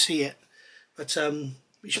even see it, but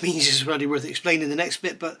which means it's probably worth explaining the next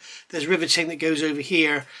bit. But there's riveting that goes over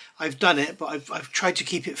here. I've done it, but I've tried to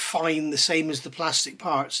keep it fine, the same as the plastic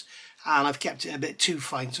parts, and I've kept it a bit too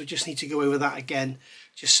fine, so I just need to go over that again,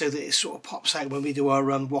 just so that it sort of pops out when we do our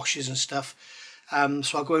washes and stuff.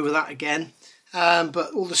 So I'll go over that again.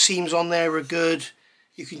 But all the seams on there are good.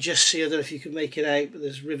 You can just see, I don't know if you can make it out, but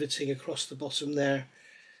there's riveting across the bottom there.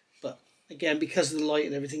 But Again, because of the light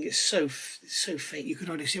and everything, it's so faint you could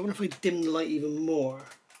hardly see. I wonder if I dim the light even more.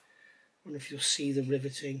 I wonder if you'll see the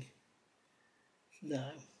riveting.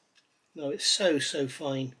 No, it's so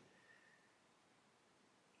fine.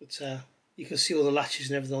 But you can see all the latches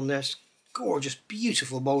and everything on there. It's gorgeous,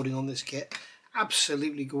 beautiful moulding on this kit.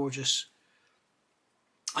 Absolutely gorgeous.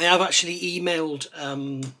 I have actually emailed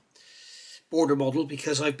Border Model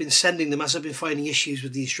because I've been sending them, as I've been finding issues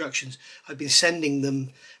with the instructions, I've been sending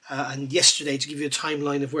them, and yesterday, to give you a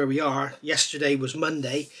timeline of where we are, yesterday was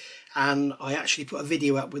Monday, and I actually put a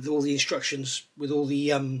video up with all the instructions, with all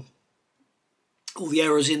the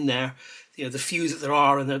errors in there, you know, the few that there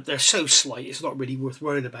are, and they're so slight, it's not really worth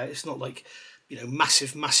worrying about. It's not like, you know,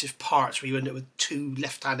 massive parts where you end up with 2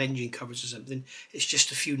 left-hand engine covers or something. It's just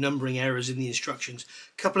a few numbering errors in the instructions.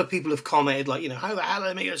 A couple of people have commented like, you know, how the hell are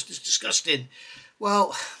they making us this disgusting?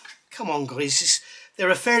 Well, come on guys, they're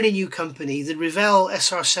a fairly new company. The Revell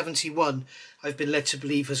SR71, I've been led to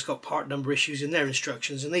believe, has got part number issues in their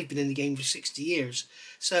instructions, and they've been in the game for 60 years.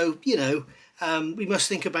 So, you know, we must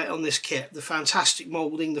think about on this kit the fantastic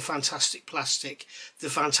moulding, the fantastic plastic, the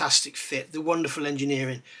fantastic fit, the wonderful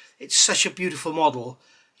engineering. It's such a beautiful model.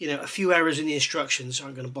 You know, a few errors in the instructions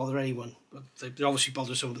aren't going to bother anyone. They obviously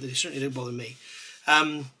bother someone, but they certainly don't bother me.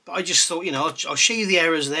 But I just thought, you know, I'll show you the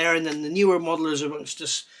errors there, and then the newer modelers amongst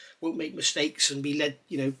us won't make mistakes and be led,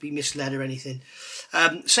 you know, be misled or anything.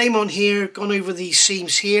 Same on here. Gone over these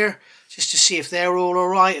seams here just to see if they're all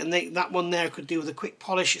alright, and that one there could do with a quick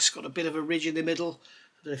polish. It's got a bit of a ridge in the middle.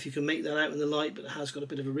 I don't know if you can make that out in the light, but it has got a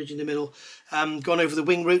bit of a ridge in the middle. Gone over the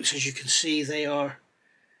wing roots. As you can see, they are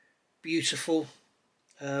beautiful.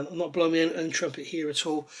 I'm not blowing my own trumpet here at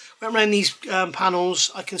all. Went around these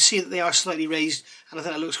panels. I can see that they are slightly raised, and I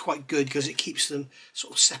think that looks quite good because it keeps them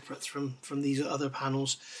sort of separate from these other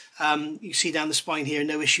panels. You see down the spine here,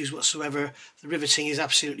 no issues whatsoever. The riveting is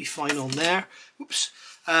absolutely fine on there. Oops.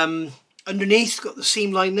 Underneath, got the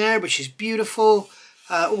seam line there, which is beautiful.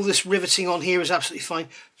 All this riveting on here is absolutely fine.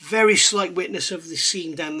 Very slight witness of the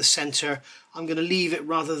seam down the centre. I'm going to leave it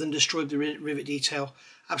rather than destroy the rivet detail.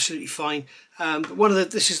 Absolutely fine.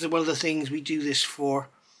 But this is one of the things we do this for.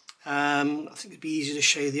 I think it'd be easier to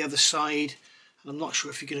show you the other side, and I'm not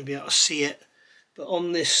sure if you're going to be able to see it. But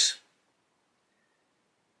on this,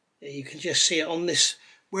 yeah, you can just see it on this,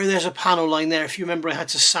 where there's a panel line there. If you remember, I had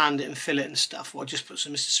to sand it and fill it and stuff. Well, I just put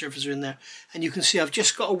some Mr. Surfacer in there, and you can see I've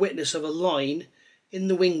just got a witness of a line in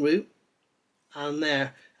the wing root and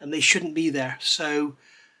there, and they shouldn't be there. So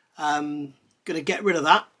I'm going to get rid of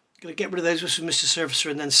that. Going to get rid of those with some Mr.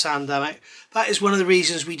 Surfacer and then sand them out. That is one of the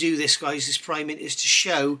reasons we do this, guys, this priming, is to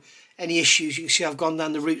show any issues. You can see I've gone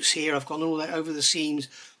down the roots here, I've gone all over the seams,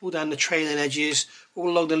 all down the trailing edges, all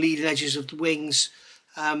along the leading edges of the wings,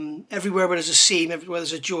 everywhere where there's a seam, everywhere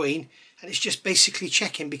there's a join, and it's just basically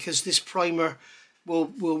checking, because this primer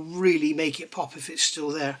will really make it pop if it's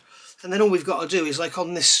still there. And then all we've got to do is, like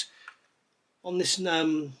on this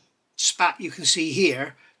spat you can see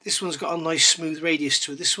here, this one's got a nice smooth radius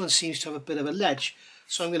to it. This one seems to have a bit of a ledge.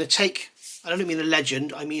 So I'm going to take, I don't mean a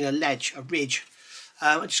legend, I mean a ledge, a ridge.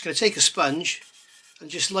 I'm just going to take a sponge and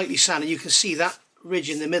just lightly sand, and you can see that ridge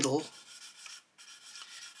in the middle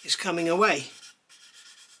is coming away.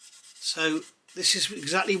 So this is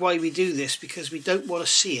exactly why we do this, because we don't want to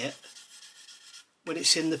see it when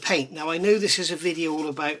it's in the paint. Now I know this is a video all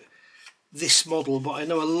about this model, but I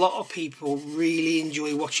know a lot of people really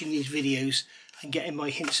enjoy watching these videos and getting my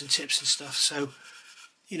hints and tips and stuff. So,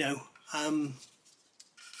 you know,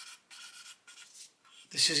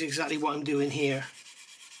 this is exactly what I'm doing here.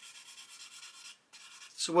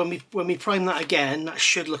 So when we prime that again, that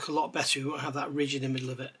should look a lot better. We won't have that ridge in the middle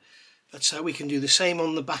of it. But we can do the same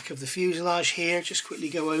on the back of the fuselage here. Just quickly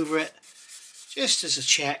go over it, just as a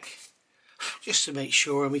check, just to make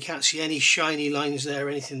sure. And we can't see any shiny lines there or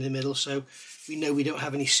anything in the middle, so we know we don't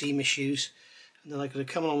have any seam issues. And then I'm going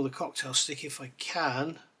to come along with a cocktail stick, if I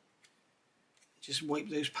can, just wipe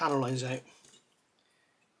those panel lines out,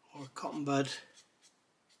 or a cotton bud.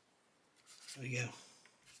 There we go.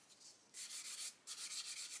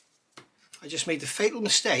 I just made the fatal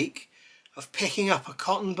mistake of picking up a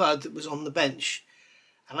cotton bud that was on the bench,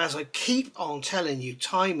 and as I keep on telling you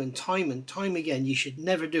time and time again, you should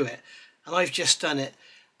never do it, and I've just done it.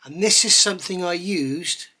 And this is something I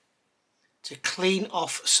used to clean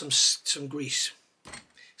off some grease.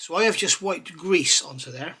 So I have just wiped grease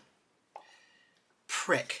onto there.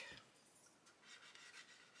 Prick.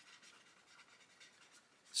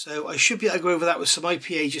 So I should be able to go over that with some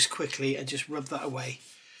IPA just quickly and just rub that away.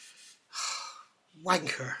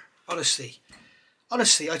 Wanker, honestly.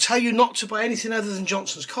 Honestly, I tell you not to buy anything other than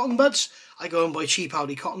Johnson's cotton buds. I go and buy cheap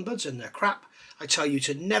Aldi cotton buds and they're crap. I tell you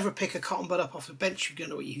to never pick a cotton bud up off the bench. You don't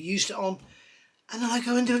know what you used it on. And then I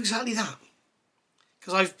go and do exactly that.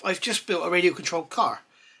 Because I've just built a radio controlled car,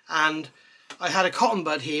 and I had a cotton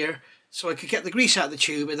bud here so I could get the grease out of the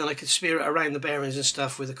tube, and then I could smear it around the bearings and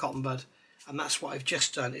stuff with a cotton bud. And that's what I've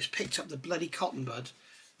just done, is picked up the bloody cotton bud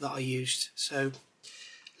that I used. So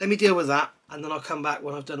let me deal with that, and then I'll come back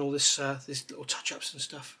when I've done all this this little touch-ups and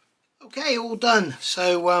stuff. Okay, all done.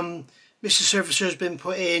 So Mr. Surfacer has been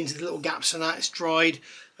put into the little gaps and that, it's dried.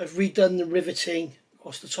 I've redone the riveting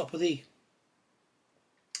across the top of the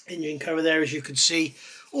engine cover there, as you can see.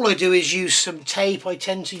 All I do is use some tape. I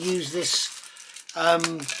tend to use this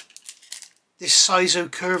this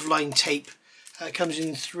Sizo curve line tape. It comes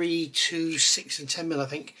in 3, 2, 6 and 10 mil, I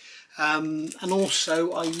think. And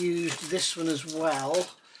also I used this one as well,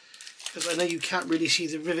 because I know you can't really see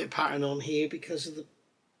the rivet pattern on here because of the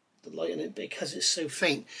light in it, because it's so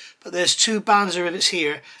faint. But there's 2 bands of rivets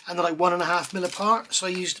here, and they're like 1.5 mil apart. So I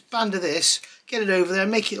used a band of this, get it over there,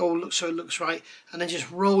 make it all look so it looks right, and then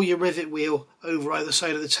just roll your rivet wheel over either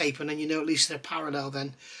side of the tape, and then you know at least they're parallel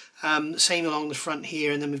then. Same along the front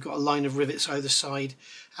here, and then we've got a line of rivets either side,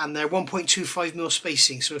 and they're 1.25 mil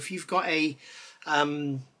spacing. So if you've got a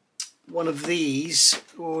one of these,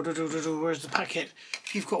 or where's the packet?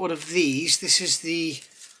 If you've got one of these, this is the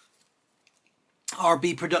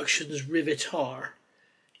RB Productions Rivetar.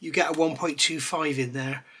 You get a 1.25 in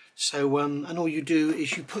there. So and all you do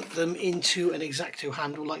is you put them into an X-Acto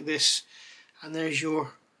handle like this, and there's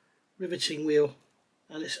your riveting wheel,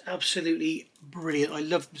 and it's absolutely brilliant. I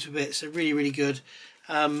love them to bits. They're really, really good.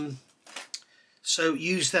 So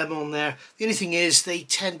use them on there. The only thing is they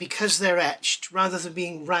tend, because they're etched, rather than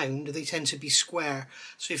being round, they tend to be square.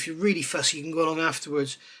 So if you're really fussy, you can go along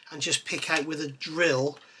afterwards and just pick out with a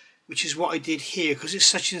drill, which is what I did here, because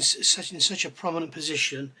it's in such a prominent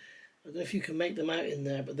position. I don't know if you can make them out in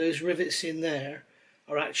there, but those rivets in there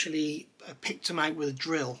are actually, I picked them out with a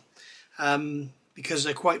drill, because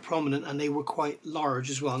they're quite prominent and they were quite large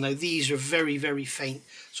as well. Now these are very, very faint,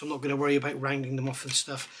 so I'm not going to worry about rounding them off and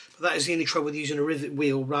stuff. But that is the only trouble with using a rivet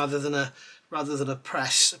wheel rather than a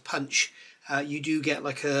press, a punch. You do get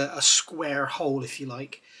like a square hole, if you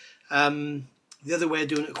like. The other way of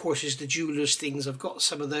doing it, of course, is the jeweler's things. I've got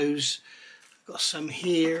some of those. I've got some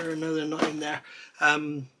here. No, they're not in there.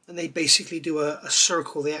 And they basically do a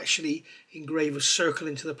circle. They actually engrave a circle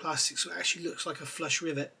into the plastic, so it actually looks like a flush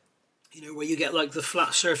rivet. You know, where you get like the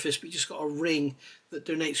flat surface, but you just got a ring that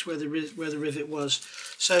denotes where the rivet was.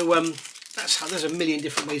 So that's how. There's a million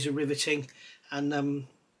different ways of riveting, and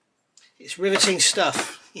it's riveting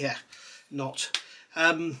stuff. Yeah, not.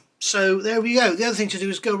 So there we go. The other thing to do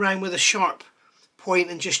is go around with a sharp point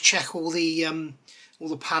and just check all the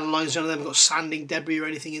panel lines. None of them have got sanding debris or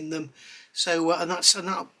anything in them. So and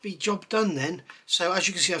that'll be job done then. So as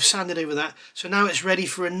you can see, I've sanded over that. So now it's ready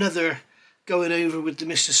for another going over with the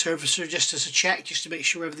Mr. Surfacer, just as a check, just to make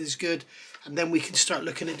sure everything's good, and then we can start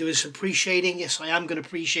looking at doing some pre-shading. Yes, I am going to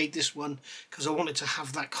pre-shade this one because I want it to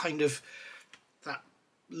have that kind of that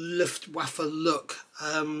Luftwaffe look.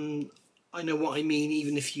 I know what I mean,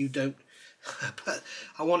 even if you don't. But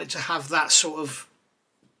I want it to have that sort of,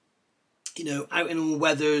 you know, out in all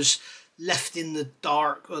weathers, left in the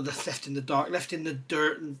dark, or left in the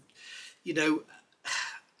dirt, and you know.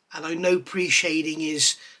 And I know pre-shading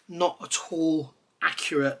is not at all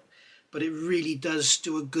accurate, but it really does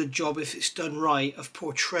do a good job, if it's done right, of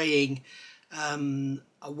portraying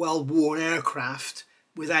a well-worn aircraft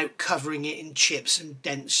without covering it in chips and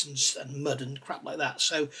dents and mud and crap like that.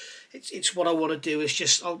 So it's what I want to do is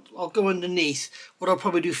just, I'll go underneath. What I'll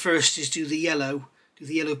probably do first is do the yellow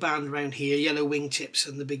band around here, yellow wingtips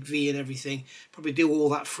and the big V and everything. Probably do all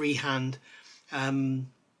that freehand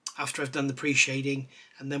after I've done the pre-shading,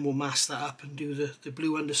 and then we'll mask that up and do the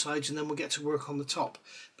blue undersides, and then we'll get to work on the top.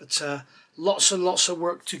 But lots and lots of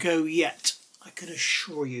work to go yet, I can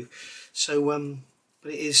assure you. So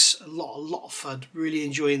but it is a lot of fun. Really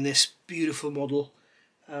enjoying this beautiful model.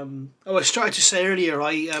 Oh, I started to say earlier,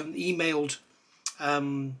 I emailed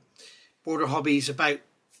Border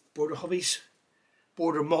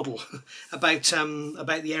Model about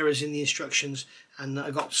the errors in the instructions, and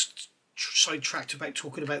I got sidetracked about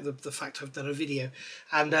talking about the fact I've done a video,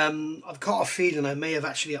 and I've got a feeling I may have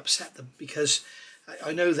actually upset them, because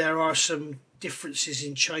I know there are some differences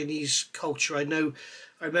in Chinese culture.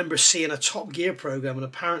 I remember seeing a Top Gear program, and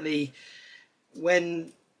apparently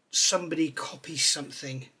when somebody copies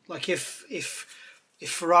something, like if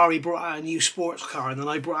Ferrari brought out a new sports car and then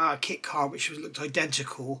I brought out a kit car which looked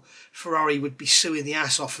identical, Ferrari would be suing the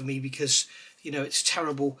ass off of me, because you know it's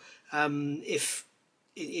terrible. If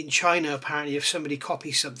in China, apparently, if somebody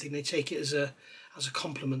copies something, they take it as a as a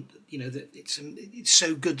compliment, you know, that it's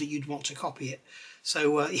so good that you'd want to copy it.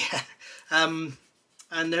 So yeah,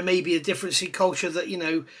 and there may be a difference in culture that, you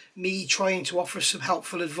know, me trying to offer some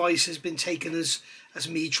helpful advice has been taken as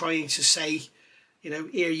me trying to say, you know,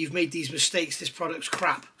 here, you've made these mistakes, this product's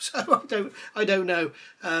crap. So I don't know.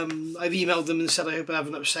 I've emailed them and said, I hope I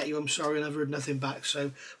haven't upset you, I'm sorry, and I've heard nothing back.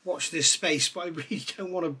 So watch this space, but I really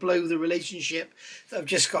don't want to blow the relationship that I've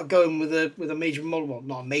just got going with a major model, well,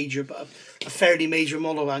 not a major, but a fairly major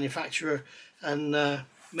model manufacturer, and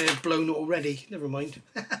may have blown it already. Never mind.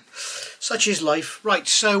 Such is life. Right,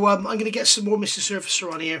 so I'm going to get some more Mr.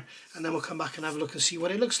 Surfacer on here, and then we'll come back and have a look and see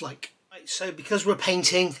what it looks like. Right, so because we're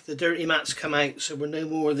painting, the dirty mats come out, so we're no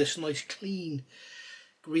more of this nice clean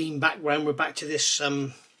green background. We're back to this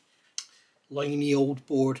limey old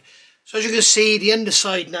board. So as you can see, the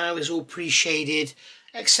underside now is all pre-shaded,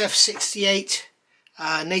 XF68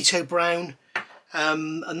 NATO brown,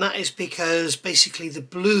 and that is because basically the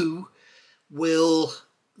blue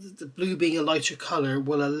being a lighter colour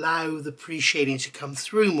will allow the pre-shading to come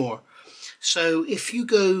through more. So if you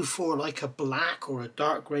go for like a black or a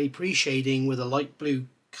dark grey pre-shading with a light blue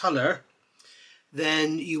colour,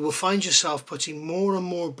 then you will find yourself putting more and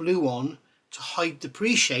more blue on to hide the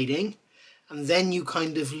pre-shading, and then you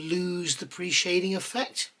kind of lose the pre-shading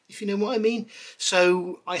effect, if you know what I mean.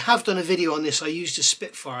 So I have done a video on this. I used a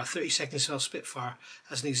Spitfire, 30-second cell Spitfire,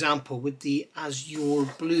 as an example with the Azure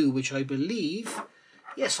Blue, which I believe,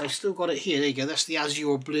 yes, I've still got it here. There you go. That's the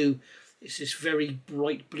Azure Blue. It's this very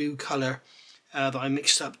bright blue colour that I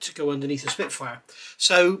mixed up to go underneath the Spitfire.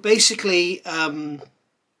 So basically,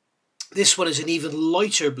 this one is an even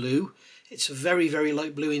lighter blue. It's a very, very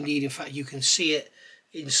light blue indeed. In fact, you can see it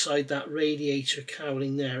inside that radiator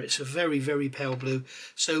cowling there. It's a very, very pale blue.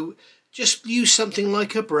 So just use something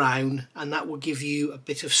like a brown, and that will give you a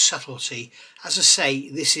bit of subtlety. As I say,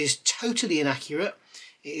 this is totally inaccurate.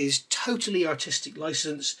 It is totally artistic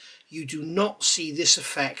license. You do not see this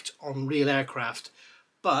effect on real aircraft,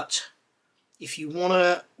 but if you want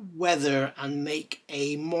to weather and make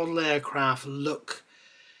a model aircraft look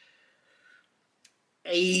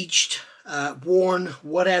aged, worn,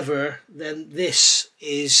 whatever, then this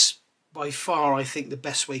is by far, I think, the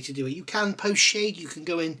best way to do it. You can post shade, you can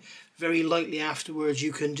go in very lightly afterwards,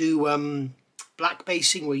 you can do black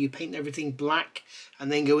basing where you paint everything black and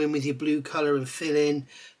then go in with your blue colour and fill in.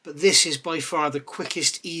 But this is by far the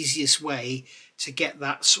quickest, easiest way to get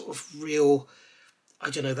that sort of real, I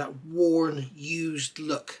don't know, that worn, used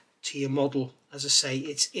look to your model. As I say,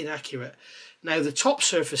 it's inaccurate. Now the top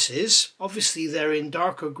surfaces, obviously they're in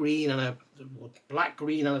darker green and a black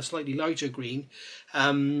green and a slightly lighter green.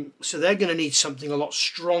 So they're going to need something a lot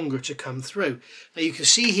stronger to come through. Now you can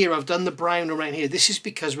see here I've done the brown around here. This is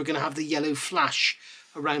because we're going to have the yellow flash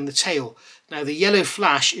around the tail. Now the yellow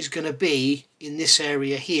flash is going to be in this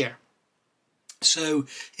area here. So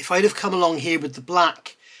if I'd have come along here with the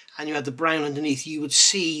black and you had the brown underneath, you would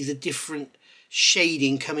see the different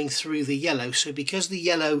shading coming through the yellow. So because the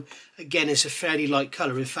yellow again is a fairly light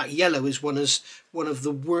colour, in fact yellow is one of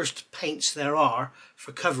the worst paints there are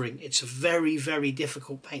for covering. It's a very, very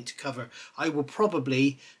difficult paint to cover. I will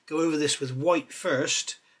probably go over this with white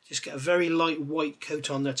first, just get a very light white coat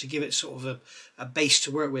on there to give it sort of a base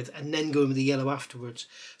to work with, and then go in with the yellow afterwards.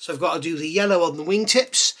 So I've got to do the yellow on the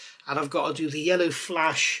wingtips, and I've got to do the yellow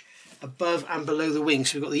flash above and below the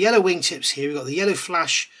wings. So we've got the yellow wingtips here, we've got the yellow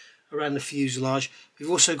flash around the fuselage, we've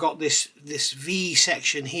also got this V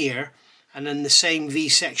section here, and then the same V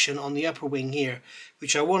section on the upper wing here,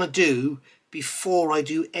 which I want to do before I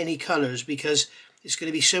do any colours, because it's going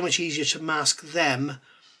to be so much easier to mask them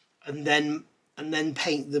and then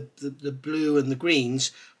paint the blue and the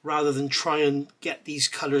greens, rather than try and get these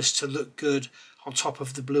colours to look good on top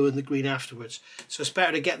of the blue and the green afterwards. So it's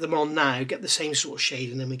better to get them on now, get the same sort of shade,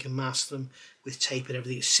 and then we can mask them with tape and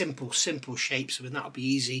everything. It's simple shapes, and that'll be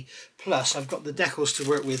easy. Plus I've got the decals to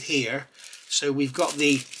work with here. So we've got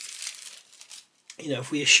the, you know, if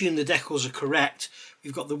we assume the decals are correct,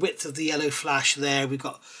 we've got the width of the yellow flash there, we've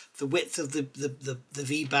got the width of the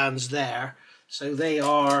V bands there. So they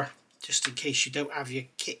are, just in case you don't have your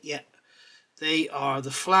kit yet, they are,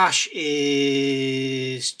 the flash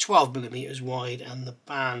is 12mm wide and the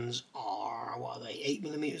bands are, what are they,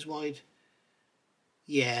 8mm wide?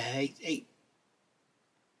 Yeah, eight,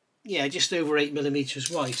 yeah, just over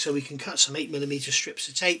 8mm wide. So we can cut some 8mm strips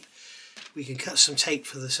of tape. We can cut some tape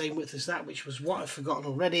for the same width as that, which was what I've forgotten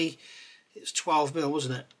already. It's 12mm,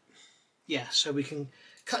 wasn't it? Yeah, so we can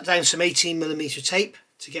cut down some 18mm tape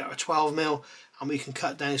to get our 12mm, and we can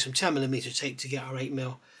cut down some 10mm tape to get our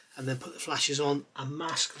 8mm. and then put the flashes on and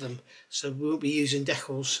mask them, so we won't be using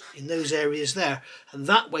decals in those areas there. And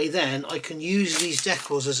that way then I can use these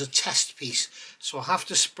decals as a test piece. So I'll have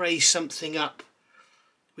to spray something up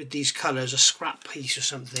with these colours, a scrap piece or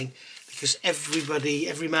something, because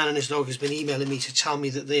every man and his dog has been emailing me to tell me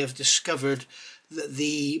that they have discovered that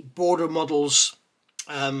the border models,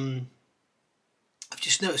 I've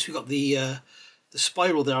just noticed we've got the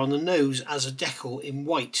spiral there on the nose as a decal in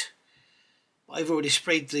white. I've already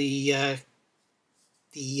sprayed the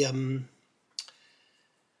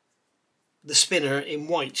spinner in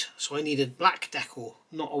white, so I need a black decal,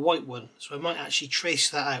 not a white one. So I might actually trace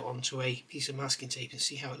that out onto a piece of masking tape and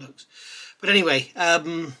see how it looks. But anyway,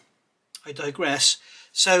 I digress.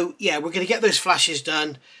 So yeah, we're going to get those flashes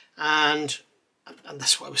done, and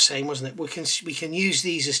that's what I was saying, wasn't it? We can use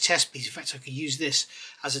these as test pieces. In fact, I could use this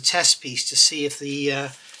as a test piece to see if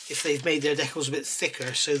they've made their decals a bit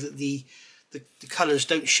thicker, so that the colours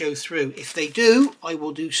don't show through. If they do, I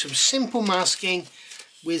will do some simple masking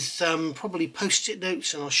with probably post-it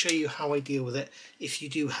notes, and I'll show you how I deal with it if you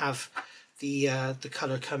do have the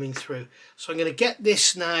colour coming through. So I'm going to get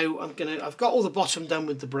this now. I've got all the bottom done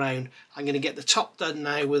with the brown. I'm going to get the top done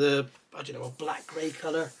now with a black grey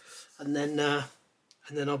colour, and then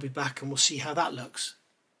I'll be back and we'll see how that looks.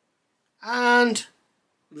 And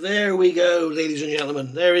there we go, ladies and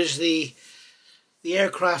gentlemen. There is the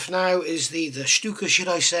aircraft now. Is the Stuka, should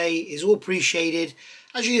I say, is all pre-shaded.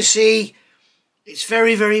 As you can see, it's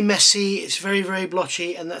very, very messy, it's very, very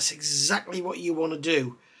blotchy, and that's exactly what you want to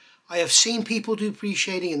do. I have seen people do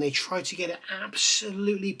pre-shading and they try to get it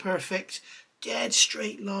absolutely perfect, dead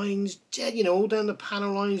straight lines, dead, all down the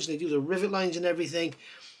panel lines, and they do the rivet lines and everything.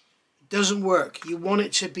 It doesn't work. You want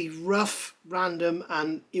it to be rough, random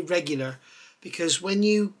and irregular, because when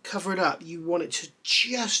you cover it up, you want it to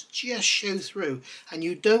just show through, and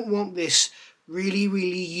you don't want this really,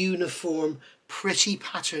 really uniform, pretty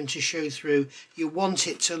pattern to show through. You want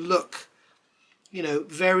it to look,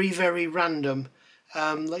 very, very random.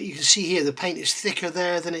 Like you can see here, the paint is thicker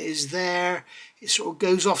there than it is there. It sort of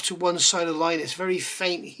goes off to one side of the line. It's very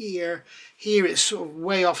faint here. Here it's sort of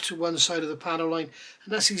way off to one side of the panel line.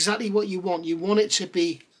 And that's exactly what you want. You want it to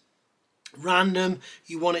be random.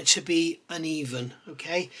 You want it to be uneven.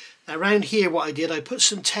 Okay. Now around here, what I did, I put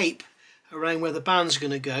some tape around where the band's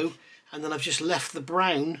going to go. And then I've just left the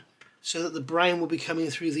brown so that the brown will be coming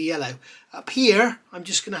through the yellow. Up here, I'm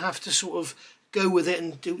just going to have to sort of go with it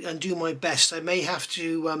and do my best. I may have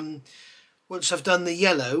to, once I've done the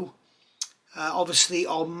yellow, obviously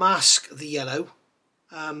I'll mask the yellow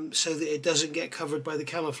so that it doesn't get covered by the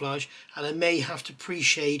camouflage, and I may have to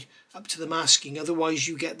pre-shade up to the masking. Otherwise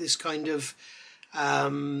you get this kind of,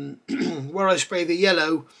 where I spray the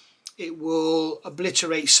yellow, it will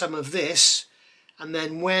obliterate some of this. And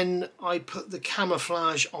then when I put the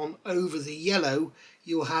camouflage on over the yellow,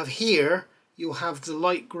 you'll have here, you'll have the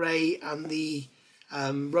light grey and the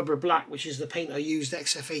rubber black, which is the paint I used,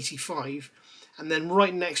 XF85. And then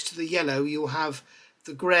right next to the yellow, you'll have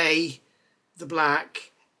the grey, the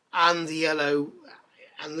black, and the yellow,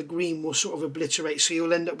 and the green will sort of obliterate. So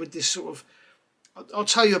you'll end up with this sort of, I'll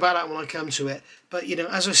tell you about that when I come to it. But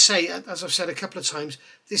as I've said a couple of times,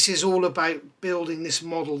 this is all about building this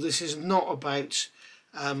model. This is not about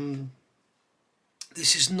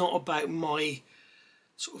my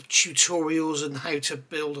sort of tutorials and how to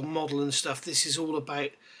build a model and stuff. This is all about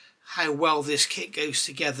how well this kit goes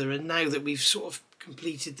together. And now that we've sort of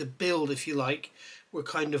completed the build, if you like, we're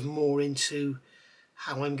kind of more into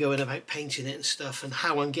how I'm going about painting it and stuff, and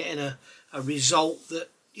how I'm getting a result that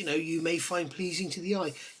you may find pleasing to the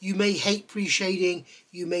eye. You may hate pre-shading,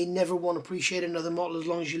 you may never want to pre-shade another model as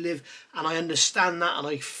long as you live, and I understand that, and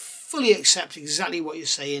I fully accept exactly what you're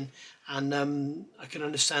saying, and I can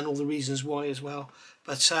understand all the reasons why as well.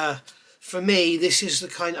 But for me, this is the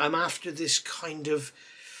kind, I'm after this kind of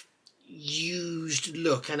used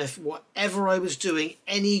look. And if whatever I was doing,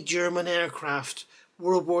 any German aircraft,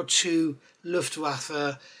 World War II,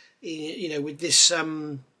 Luftwaffe, with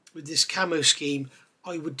this camo scheme,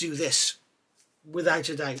 I would do this without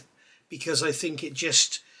a doubt, because I think it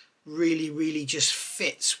just really just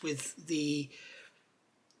fits with the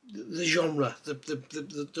genre,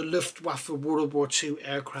 the Luftwaffe World War II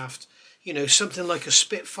aircraft. Something like a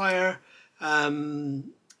Spitfire, a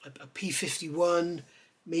P-51,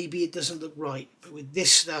 maybe it doesn't look right, but with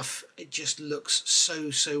this stuff it just looks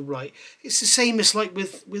so right. It's the same as like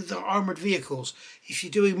with the armoured vehicles. If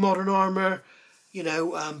you're doing modern armour,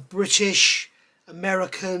 British,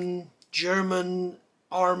 American, German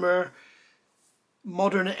armour,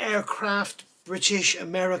 modern aircraft, British,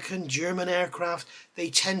 American, German aircraft,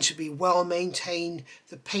 they tend to be well maintained,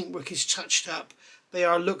 the paintwork is touched up, They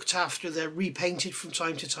are looked after. They're repainted from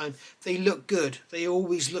time to time. They look good. They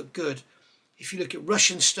always look good. If you look at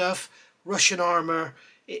Russian stuff, Russian armour,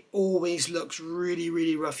 it always looks really,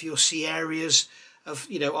 really rough. You'll see areas of,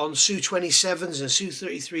 you know, on Su-27s and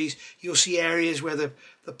Su-33s, you'll see areas where the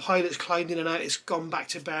pilots climbed in and out. It's gone back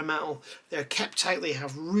to bare metal. They're kept out. They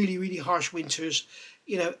have really, really harsh winters,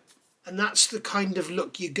 you know, and that's the kind of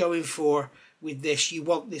look you're going for with this. You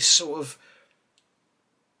want this sort of,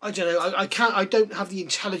 I don't know, I don't have the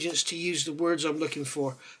intelligence to use the words I'm looking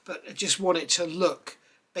for, but I just want it to look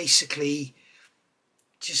basically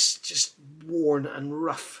just worn and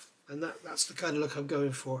rough, and that's the kind of look I'm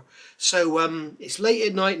going for. So it's late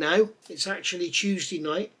at night now. It's actually Tuesday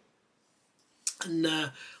night, and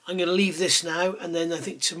I'm going to leave this now, and then I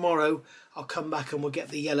think tomorrow I'll come back and we'll get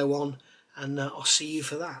the yellow on, and I'll see you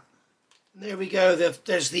for that. And there we go.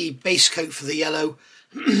 There's the base coat for the yellow.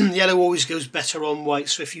 Yellow always goes better on white,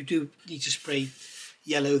 so if you do need to spray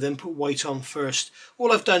yellow, then put white on first.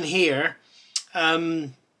 All I've done here,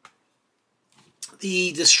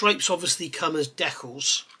 the stripes obviously come as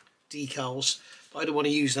decals, but I don't want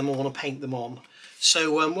to use them. I want to paint them on.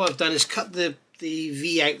 So what I've done is cut the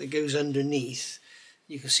V out that goes underneath.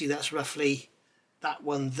 You can see that's roughly that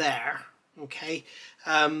one there, okay,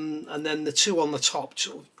 and then the two on the top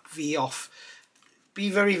sort of V off. Be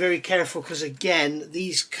very, very careful, because again,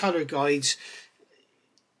 these colour guides,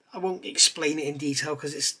 I won't explain it in detail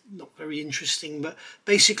because it's not very interesting, but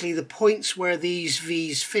basically the points where these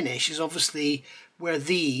V's finish is obviously where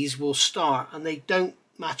these will start, and they don't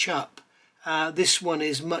match up. This one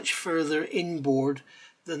is much further inboard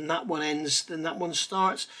than that one ends, than that one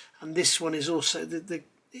starts, and this one is also,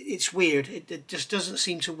 it's weird, it just doesn't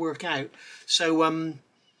seem to work out. So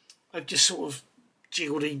I've just sort of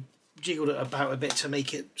jiggled it about a bit to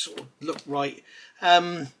make it sort of look right.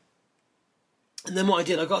 And then what I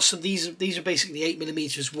did, I got some, these are basically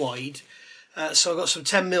 8mm wide, so I got some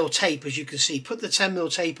 10mm tape, as you can see. Put the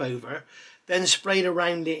 10mm tape over, then sprayed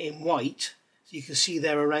around it in white, so you can see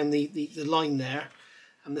there around the line there,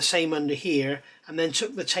 and the same under here, and then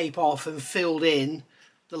took the tape off and filled in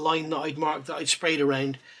the line that I'd marked, that I'd sprayed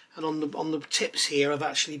around. And on the tips here, I've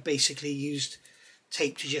actually basically used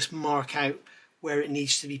tape to just mark out where it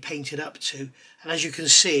needs to be painted up to. And as you can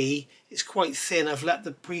see, it's quite thin. I've let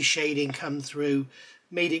the pre-shading come through,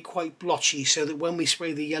 made it quite blotchy, so that when we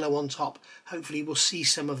spray the yellow on top, hopefully we'll see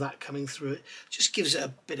some of that coming through it. Just gives it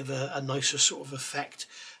a bit of a nicer sort of effect.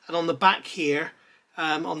 And on the back here,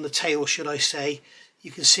 on the tail should I say, you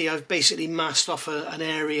can see I've basically masked off an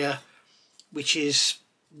area which is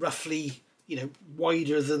roughly, you know,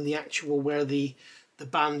 wider than the actual where the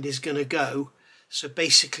band is going to go. So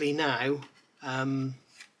basically now I've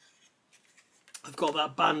got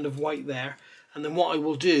that band of white there, and then what I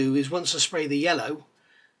will do is once I spray the yellow,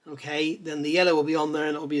 okay, then the yellow will be on there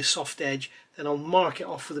and it'll be a soft edge. Then I'll mark it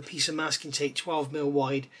off with a piece of masking tape 12mm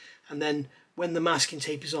wide, and then when the masking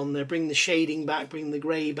tape is on there, bring the shading back, bring the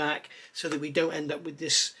grey back, so that we don't end up with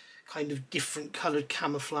this kind of different coloured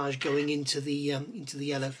camouflage going into the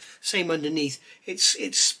yellow. Same underneath.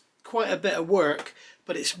 It's quite a bit of work,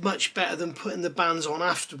 but it's much better than putting the bands on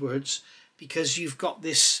afterwards, because you've got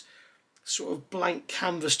this sort of blank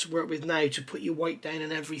canvas to work with now to put your white down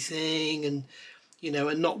and everything, and you know,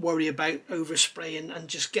 and not worry about overspraying, and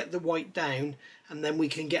just get the white down, and then we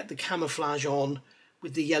can get the camouflage on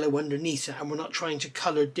with the yellow underneath it, and we're not trying to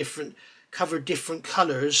cover different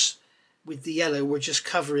colours with the yellow. We're just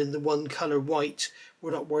covering the one colour white. We're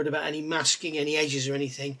not worried about any masking, any edges or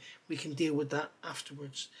anything. We can deal with that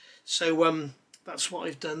afterwards. So that's what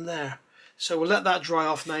I've done there. So we'll let that dry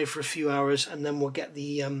off now for a few hours, and then we'll get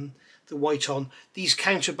the white on. These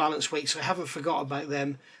counterbalance weights, I haven't forgot about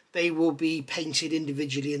them. They will be painted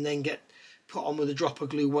individually and then get put on with a drop of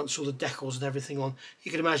glue once all the decals and everything on.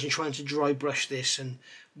 You can imagine trying to dry brush this and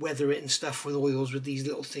weather it and stuff with oils with these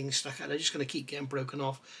little things stuck out. They're just going to keep getting broken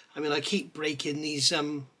off. I mean, I keep breaking these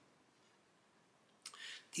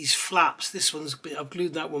flaps. This one's been, I've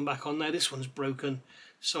glued that one back on now. This one's broken,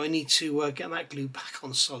 so I need to get that glue back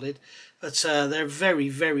on solid. But they're very,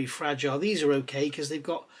 very fragile. These are okay because they've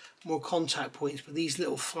got more contact points, but these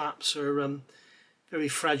little flaps are very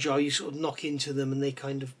fragile. You sort of knock into them and they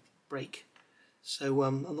kind of break. So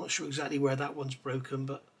I'm not sure exactly where that one's broken,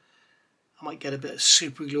 but I might get a bit of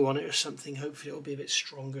super glue on it or something. Hopefully it'll be a bit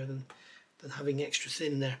stronger than having extra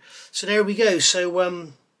thin there. So there we go.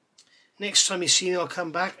 So next time you see me, I'll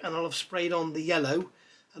come back and I'll have sprayed on the yellow,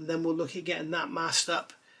 and then we'll look at getting that masked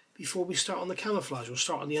up before we start on the camouflage. We'll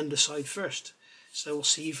start on the underside first. So we'll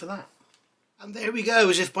see you for that. And there we go,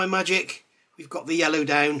 as if by magic, we've got the yellow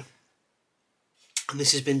down. And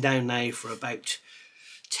this has been down now for about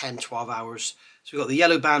 10, 12 hours. So we've got the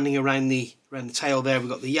yellow banding around the tail there. We've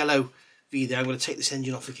got the yellow V there. I'm going to take this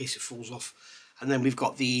engine off in case it falls off. And then we've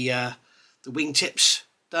got the wingtips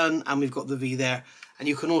done, and we've got the V there. And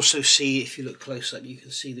you can also see, if you look close up, you can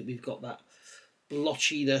see that we've got that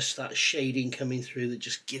blotchiness, that shading coming through that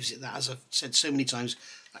just gives it that, as I've said so many times,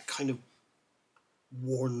 that kind of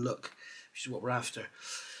worn look, which is what we're after.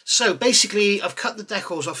 So basically I've cut the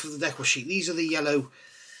decals off of the decal sheet. These are the yellow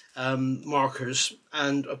markers,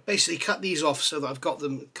 and I've basically cut these off so that I've got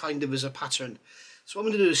them kind of as a pattern. So what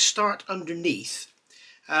I'm going to do is start underneath,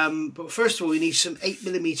 but first of all we need some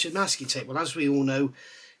 8mm masking tape. Well, as we all know,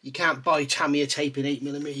 you can't buy Tamiya tape in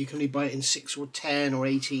 8mm, you can only buy it in 6 or 10 or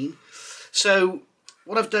 18. So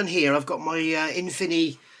what I've done here, I've got my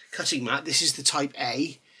Infini cutting mat. This is the type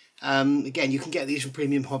A. Again, you can get these from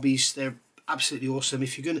Premium Hobbies. They're absolutely awesome.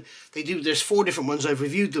 If you're gonna, there's 4 different ones. I've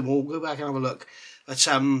reviewed them all. Go back and have a look. But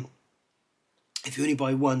if you only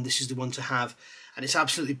buy one, this is the one to have, and it's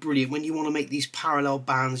absolutely brilliant. When you want to make these parallel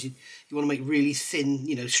bands, you want to make really thin,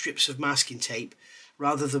 you know, strips of masking tape,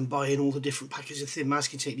 rather than buying all the different packets of thin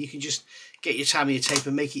masking tape. You can just get your Tamiya tape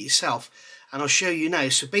and make it yourself. And I'll show you now.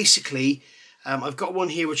 So basically, I've got one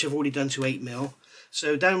here which I've already done to 8mm.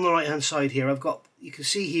 So down the right hand side here, I've got, you can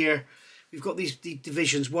see here, we've got the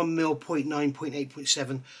divisions 1mm, 0.9, 0.8,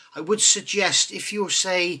 0.7. I would suggest if you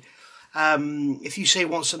say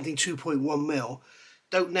want something 2.1mm,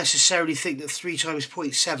 don't necessarily think that 3 times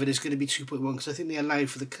 0.7 is going to be 2.1, because I think they allow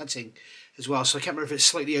for the cutting as well. So I can't remember if it's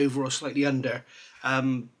slightly over or slightly under,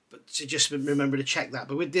 but to just remember to check that.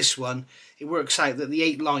 But with this one, it works out that the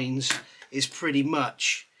 8 lines is pretty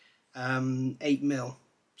much 8mm.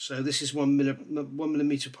 So this is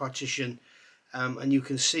 1mm partition, and you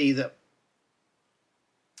can see that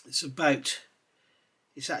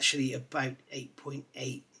it's actually about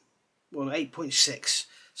 8.8, well 8.6.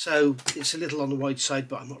 So it's a little on the wide side,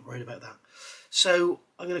 but I'm not worried about that. So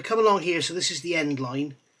I'm going to come along here. So this is the end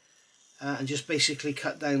line, and just basically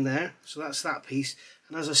cut down there. So that's that piece.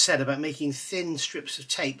 And as I said about making thin strips of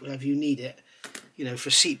tape whenever you need it, you know, for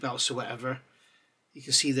seat belts or whatever, you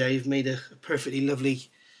can see there you've made a perfectly lovely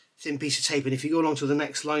thin piece of tape. And if you go along to the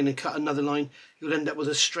next line and cut another line, you'll end up with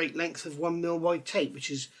a straight length of 1mm wide tape, which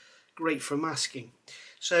is great for masking.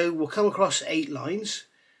 So we'll come across 8 lines.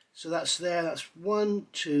 So that's there, that's 1,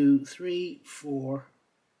 2, 3, 4,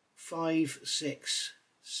 5, 6,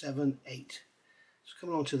 7, 8. So come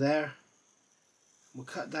along to there, we'll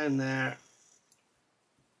cut down there,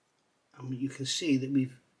 and you can see that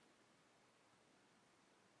we've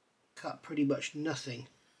cut pretty much nothing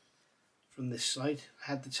from this side.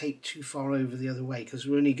 I had the tape too far over the other way because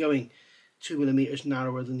we're only going 2mm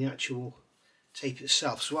narrower than the actual tape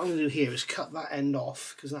itself. So what I'm going to do here is cut that end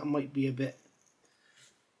off, because that might be a bit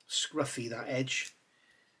scruffy, that edge.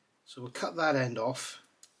 So we'll cut that end off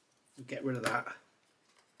and get rid of that.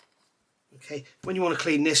 Okay, when you want to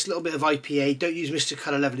clean this, a little bit of IPA. Don't use Mr.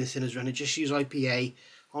 Colour Leveling Thinners around it, just use IPA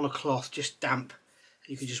on a cloth, just damp.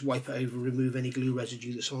 You can just wipe it over, remove any glue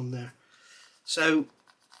residue that's on there. So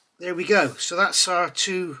there we go. So that's our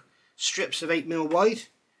 2 strips of 8mm wide.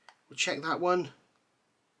 We'll check that one.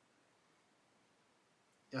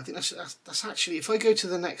 Yeah, I think that's actually, if I go to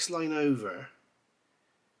the next line over,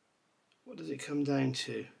 what does it come down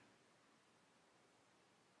to?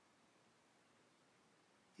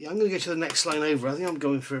 Yeah, I'm going to go to the next line over. I think I'm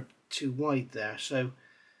going for too wide there. So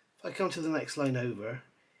if I come to the next line over,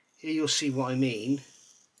 here you'll see what I mean.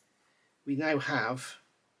 We now have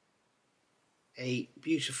a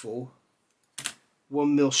beautiful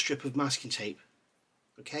 1mm strip of masking tape.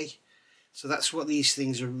 Okay, so that's what these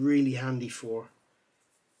things are really handy for,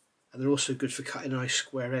 and they're also good for cutting a nice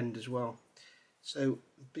square end as well. So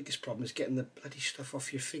the biggest problem is getting the bloody stuff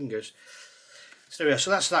off your fingers. So there we are.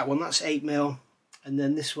 So that's that one, that's 8mm, and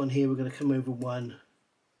then this one here we're going to come over 1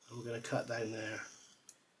 and we're going to cut down there,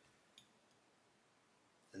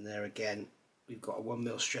 and there again we've got a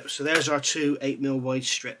 1mm strip. So there's our 2 8mm wide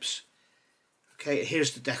strips. Okay,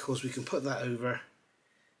 here's the decals. We can put that over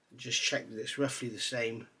and just check that it's roughly the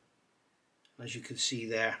same. As you can see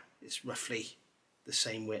there, it's roughly the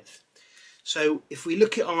same width. So if we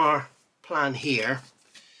look at our plan here,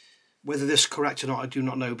 whether this is correct or not I do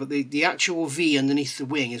not know, but the actual V underneath the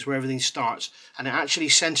wing is where everything starts, and it actually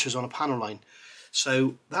centres on a panel line.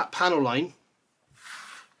 So that panel line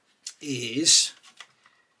is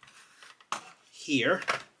here.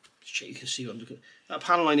 Check you can see what I'm looking at. That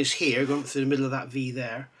panel line is here, going through the middle of that V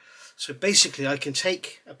there. So basically I can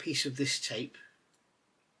take a piece of this tape,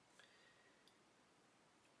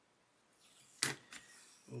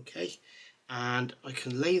 okay, and I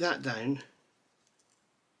can lay that down.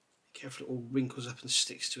 Be careful it all wrinkles up and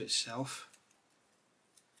sticks to itself.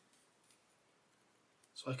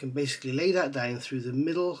 So I can basically lay that down through the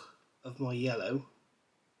middle of my yellow,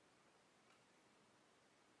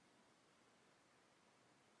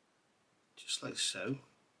 just like so. I'm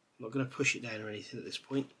not going to push it down or anything at this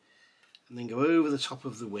point, and then go over the top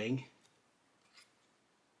of the wing.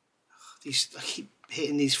 I keep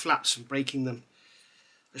hitting these flaps and breaking them.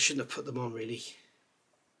 I shouldn't have put them on really.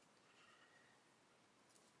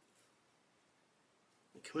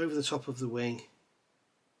 Come over the top of the wing,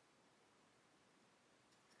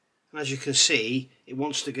 and as you can see, it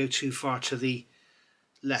wants to go too far to the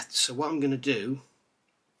left. So what I'm going to do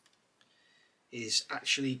is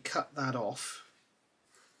actually cut that off.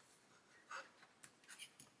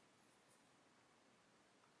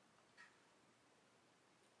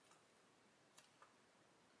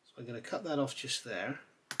 So I'm going to cut that off just there.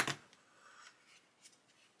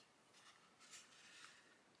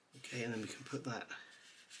 Okay, and then we can put that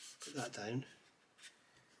down,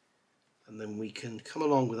 and then we can come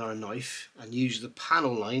along with our knife and use the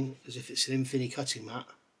panel line as if it's an infinity cutting mat,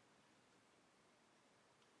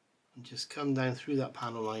 and just come down through that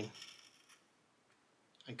panel line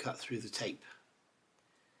and cut through the tape.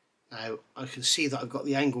 Now I can see that I've got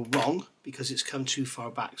the angle wrong because it's come too far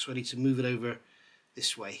back, so I need to move it over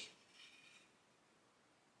this way.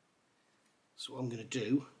 So what I'm going to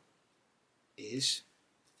do is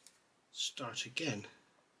start again.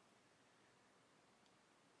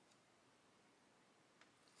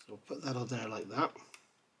 So I'll put that on there like that.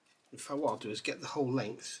 In fact, what I'll do is get the whole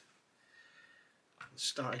length and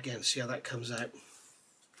start again, see how that comes out.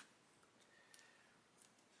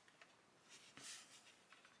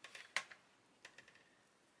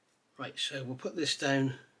 Right, so we'll put this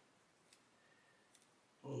down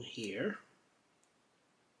on here.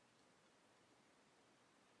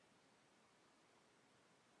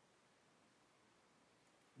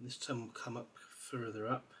 And this time we'll come up further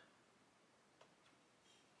up.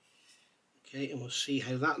 Okay, and we'll see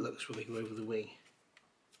how that looks when we go over the wing.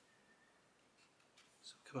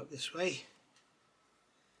 So come up this way,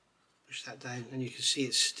 push that down, and you can see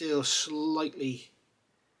it's still slightly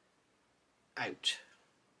out.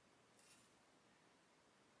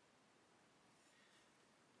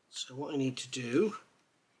 So what I need to do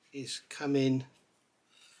is come in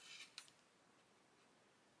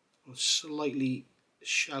on a slightly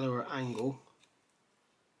shallower angle.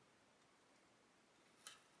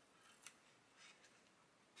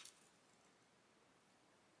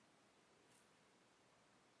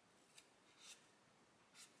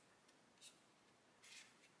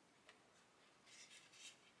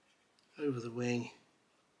 Over the wing.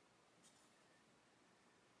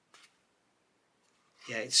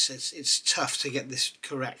 Yeah, it's tough to get this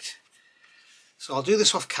correct. So I'll do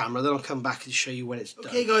this off camera, then I'll come back and show you when it's done.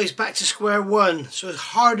 Okay guys, back to square one. So as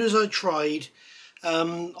hard as I tried,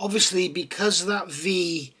 obviously because that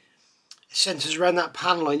V centers around that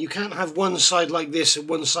panel line, you can't have one side like this and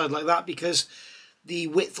one side like that, because the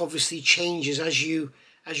width obviously changes as you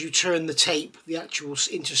turn the tape. The actual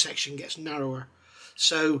intersection gets narrower.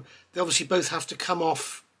 So they obviously both have to come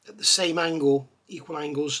off at the same angle, equal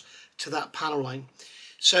angles to that panel line.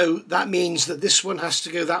 So that means that this one has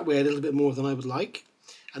to go that way a little bit more than I would like,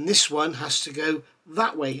 and this one has to go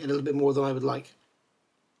that way a little bit more than I would like.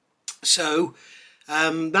 So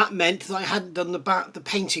that meant that I hadn't done the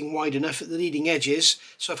painting wide enough at the leading edges,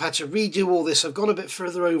 so I've had to redo all this. I've gone a bit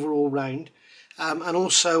further over all round, and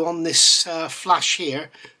also on this flash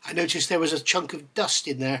here I noticed there was a chunk of dust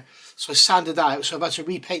in there, so I sanded that out, so I've had to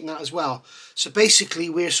repaint that as well. So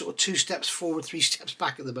basically we're sort of 2 steps forward, 3 steps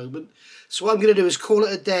back at the moment. So what I'm going to do is call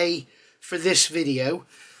it a day for this video,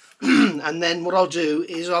 and then what I'll do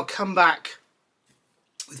is I'll come back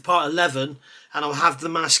with part 11 and I'll have the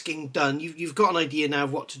masking done. You've got an idea now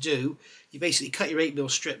of what to do. You basically cut your 8mm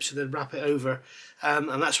strips and then wrap it over, and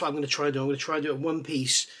that's what I'm going to try to do. I'm going to try and do it in one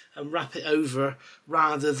piece and wrap it over,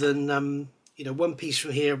 rather than you know, one piece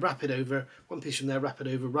from here, wrap it over, one piece from there, wrap it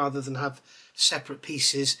over, rather than have separate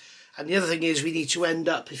pieces. And the other thing is we need to end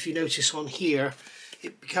up, if you notice on here,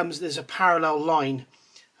 it becomes, there's a parallel line,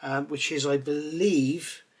 which is, I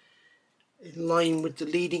believe, in line with the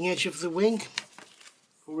leading edge of the wing,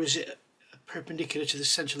 or is it perpendicular to the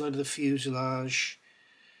centre line of the fuselage?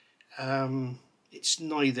 It's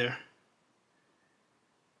neither.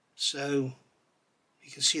 So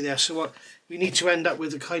you can see there. So what we need to end up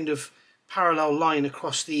with a kind of parallel line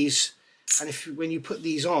across these, and when you put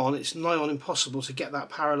these on, it's nigh on impossible to get that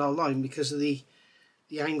parallel line because of the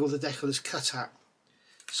angle the decal is cut at.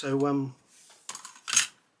 So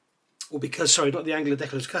or because, sorry, not the angle the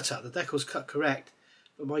decal is cut at. The decal is cut correct,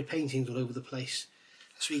 but my painting's all over the place.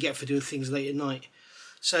 That's what you get for doing things late at night.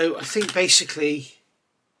 So I think basically,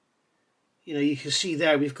 you know, you can see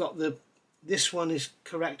there we've got this one is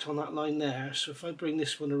correct on that line there. So if I bring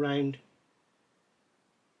this one around,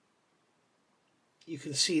 you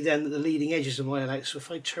can see then that the leading edges are wired out. So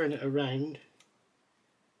if I turn it around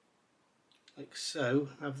like so,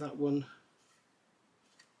 have that one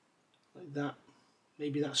like that,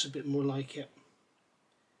 maybe that's a bit more like it.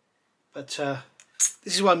 But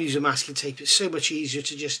this is why I'm using masking tape. It's so much easier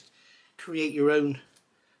to just create your own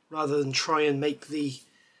rather than try and make the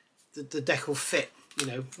decal fit, you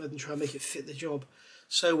know, rather than try and make it fit the job.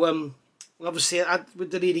 So obviously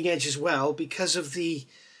with the leading edge as well, because of the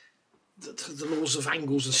laws of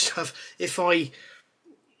angles and stuff, if I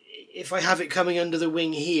have it coming under the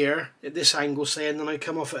wing here at this angle, say, and then I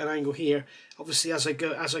come off at an angle here, obviously as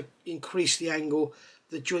I increase the angle,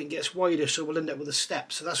 the joint gets wider, so we'll end up with a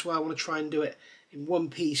step. So that's why I want to try and do it in one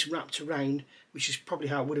piece wrapped around, which is probably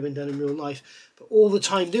how it would have been done in real life. But all the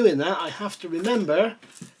time doing that, I have to remember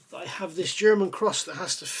that I have this German cross that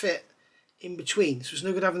has to fit in between. So it's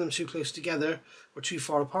no good having them too close together or too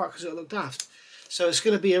far apart because it'll look daft. So it's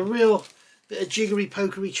going to be a real bit of jiggery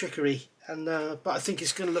pokery trickery, and but I think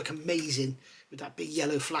it's going to look amazing with that big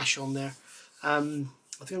yellow flash on there. I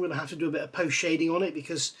think I'm going to have to do a bit of post shading on it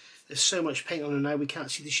because there's so much paint on it now we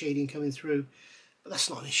can't see the shading coming through, but that's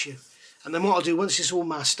not an issue. And then what I'll do once it's all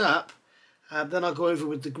masked up, then I'll go over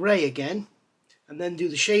with the grey again and then do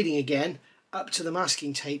the shading again up to the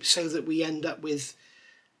masking tape so that we end up with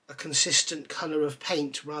a consistent colour of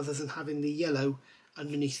paint rather than having the yellow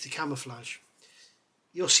underneath the camouflage.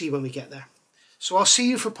 You'll see when we get there. So I'll see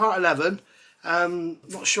you for part 11.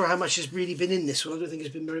 Not sure how much has really been in this one. I don't think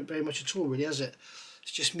it's been very much at all really, has it?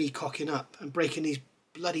 It's just me cocking up and breaking these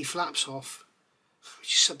bloody flaps off,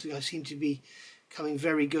 which is something I seem to be coming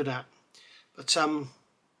very good at. But I'm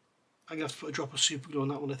going to have to put a drop of super glue on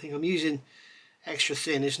that one. I think I'm using extra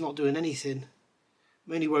thin. It's not doing anything.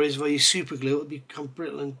 My only worry is if I use super glue, it'll become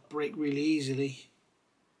brittle and break really easily.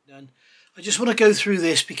 Done. I just want to go through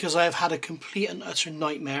this because I have had a complete and utter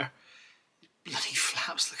nightmare. Bloody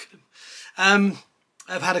flaps, look at them.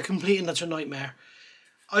 I've had a complete and utter nightmare.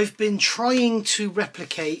 I've been trying to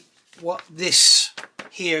replicate what this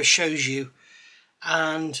here shows you,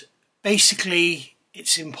 and basically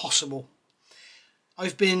it's impossible.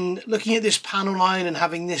 I've been looking at this panel line and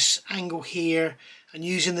having this angle here and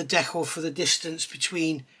using the decal for the distance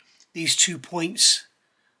between these 2 points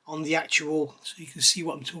on the actual, so you can see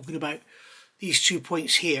what I'm talking about, these 2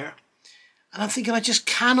 points here, and I'm thinking I just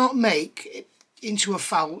cannot make it into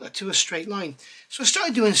a straight line. So I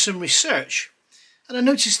started doing some research, and I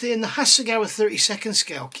noticed that in the Hasegawa 32nd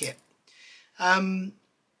scale kit,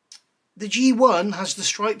 the G1 has the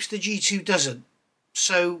stripes, the G2 doesn't.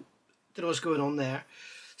 So don't know what's going on there.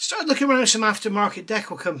 Started looking around some aftermarket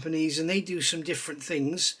decal companies, and they do some different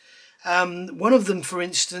things. One of them, for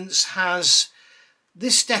instance, has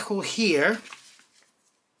this decal here,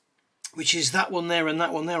 which is that one there and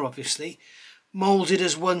that one there, obviously, moulded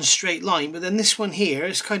as one straight line, but then this one here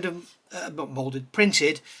is kind of not moulded,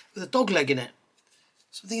 printed with a dog leg in it.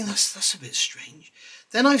 So I'm thinking that's a bit strange.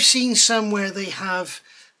 Then I've seen some where they have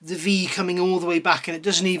the V coming all the way back and it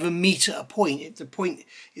doesn't even meet at a point. The point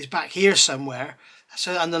is back here somewhere,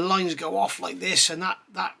 so, and the lines go off like this, and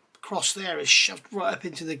that cross there is shoved right up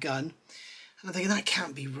into the gun. And I'm thinking that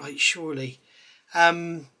can't be right, surely.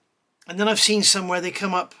 And then I've seen some where they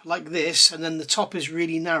come up like this, and then the top is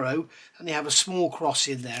really narrow, and they have a small cross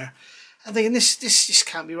in there. I'm thinking this just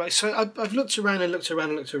can't be right. So I've looked around and looked around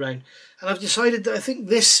and looked around, and I've decided that I think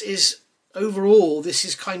this is, overall, this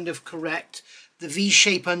is kind of correct. The V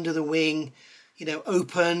shape under the wing, you know,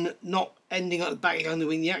 open, not ending up back on the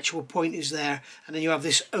wing. The actual point is there, and then you have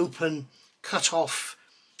this open, cut off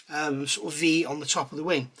sort of V on the top of the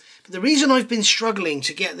wing. But the reason I've been struggling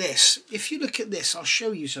to get this, if you look at this, I'll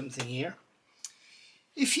show you something here.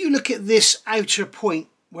 If you look at this outer point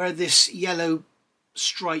where this yellow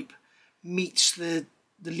stripe meets the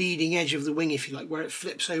leading edge of the wing, if you like, where it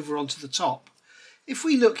flips over onto the top. If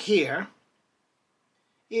we look here,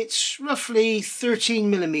 it's roughly 13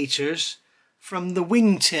 millimeters from the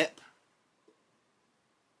wingtip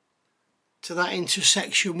to that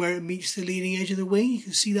intersection where it meets the leading edge of the wing. You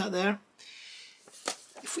can see that there.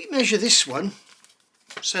 If we measure this one,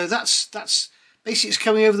 so that's basically it's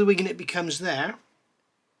coming over the wing and it becomes there.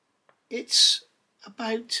 It's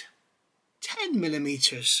about 10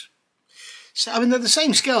 millimeters. So I mean they're the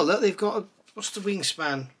same scale. Look, they've got what's the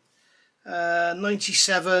wingspan?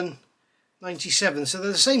 97. So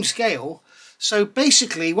they're the same scale. So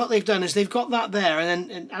basically what they've done is they've got that there,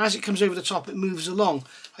 and as it comes over the top it moves along.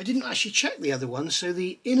 I didn't actually check the other one, so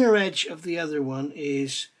the inner edge of the other one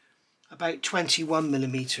is about 21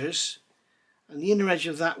 millimeters, and the inner edge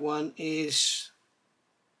of that one is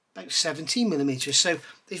about 17mm. So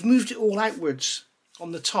they've moved it all outwards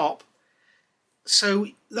on the top, so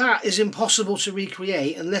that is impossible to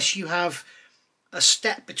recreate unless you have a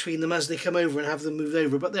step between them as they come over and have them moved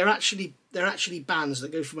over. But they're actually bands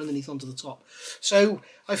that go from underneath onto the top. So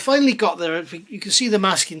I finally got there. You can see the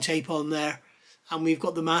masking tape on there, and we've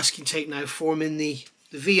got the masking tape now forming the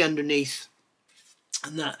V underneath,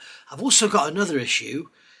 and that. I've also got another issue.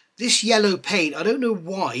 This yellow paint, I don't know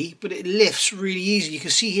why, but it lifts really easy. You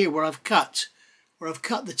can see here where I've cut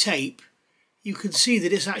the tape, you can see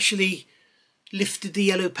that it's actually lifted the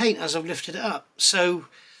yellow paint as I've lifted it up. So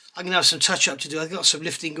I'm going to have some touch up to do. I've got some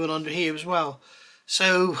lifting going under here as well.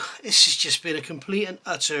 So this has just been a complete and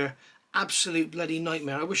utter absolute bloody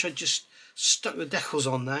nightmare. I wish I'd just stuck the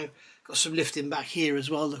decals on now. Got some lifting back here as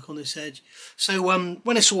well, look on this edge. So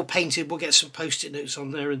when it's all painted, we'll get some post-it notes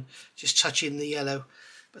on there and just touch in the yellow.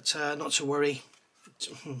 But not to worry.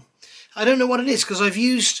 I don't know what it is, because I've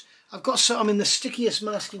got some, I mean, the stickiest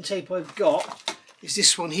masking tape I've got is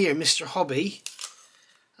this one here, Mr. Hobby.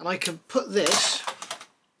 And I can put this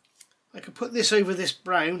over this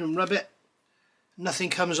brown and rub it. Nothing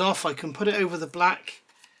comes off. I can put it over the black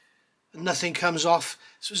and nothing comes off.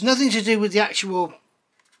 So it's nothing to do with the actual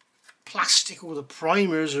plastic or the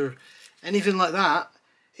primers or anything like that.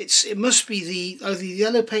 It must be either the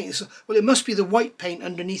yellow paint, well, it must be the white paint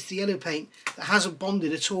underneath the yellow paint that hasn't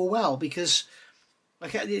bonded at all well, because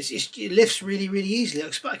like it lifts really, really easily. I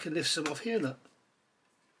expect I can lift some off here, look.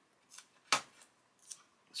 I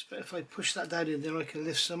expect if I push that down in there, I can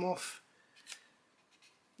lift some off.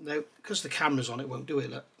 No, because the camera's on, it won't do it,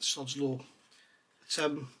 look. Sod's law.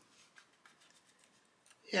 But,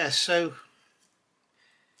 yeah, so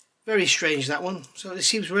very strange, that one. So it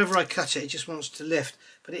seems wherever I cut it, it just wants to lift.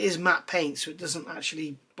 But it is matte paint, so it doesn't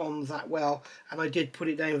actually bond that well. And I did put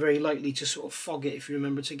it down very lightly to sort of fog it, if you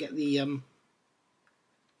remember, to get the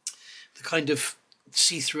kind of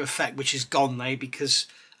see-through effect, which is gone now because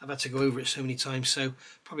I've had to go over it so many times. So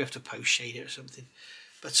probably have to post-shade it or something.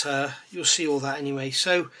 But you'll see all that anyway.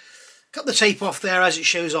 So cut the tape off there as it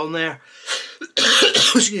shows on there.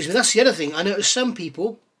 Excuse me. That's the other thing. I noticed some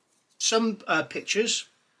people, some pictures,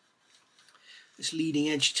 this leading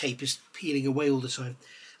edge tape is peeling away all the time.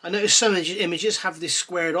 I noticed some images have this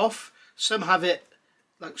squared off. Some have it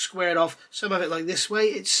like squared off. Some have it like this way.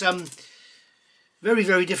 It's very,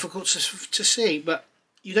 very difficult to see. But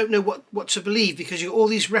you don't know what to believe, because you've got all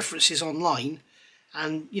these references online,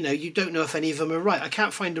 and you know, you don't know if any of them are right. I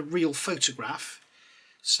can't find a real photograph.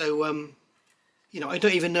 So you know, I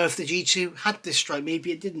don't even know if the G2 had this stripe.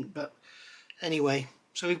 Maybe it didn't. But anyway,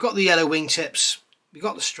 so we've got the yellow wingtips. We've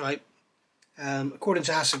got the stripe. According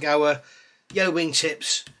to Hasegawa, yellow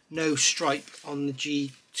wingtips, no stripe on the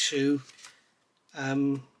G2.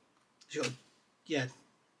 Yeah,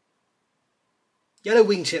 yellow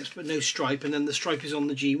wingtips but no stripe, and then the stripe is on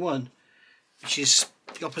the G1, which is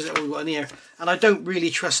the opposite of what we've got in here. And I don't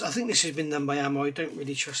really trust, I think this has been done by Ammo, I don't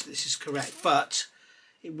really trust that this is correct, but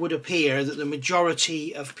it would appear that the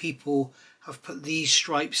majority of people have put these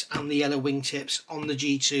stripes and the yellow wingtips on the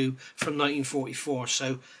G2 from 1944,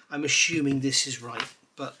 so I'm assuming this is right,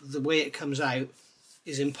 but the way it comes out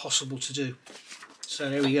is impossible to do. So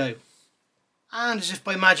there we go. And as if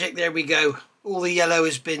by magic, there we go. All the yellow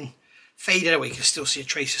has been faded away. You can still see a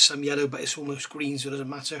trace of some yellow, but it's almost green, so it doesn't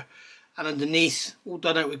matter. And underneath, all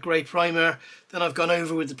done out with grey primer. Then I've gone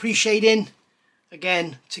over with the pre-shading,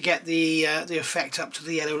 again, to get the effect up to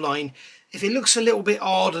the yellow line. If it looks a little bit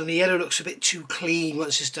odd and the yellow looks a bit too clean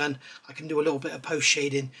once it's done, I can do a little bit of post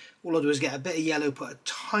shading. All I'll do is get a bit of yellow, put a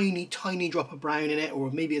tiny, tiny drop of brown in it, or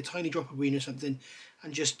maybe a tiny drop of green or something,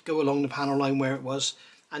 and just go along the panel line where it was,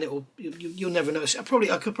 and it'll you'll never notice. I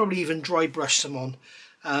could probably even dry brush some on,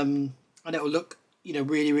 and it'll look, you know,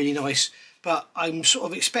 really, really nice. But I'm sort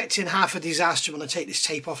of expecting half a disaster when I take this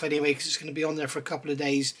tape off anyway, because it's going to be on there for a couple of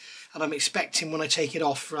days, and I'm expecting when I take it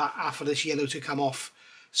off for half of this yellow to come off.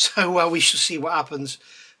 So we shall see what happens.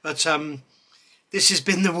 But this has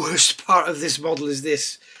been the worst part of this model, is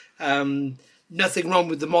this. Nothing wrong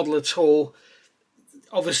with the model at all.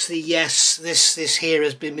 Obviously, yes, this here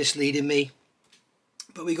has been misleading me,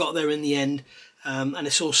 but we got there in the end. And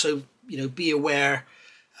it's also, you know, be aware,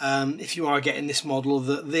 if you are getting this model,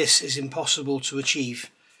 that this is impossible to achieve.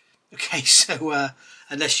 Okay, so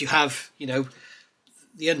unless you have, you know,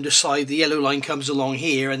 the underside, the yellow line comes along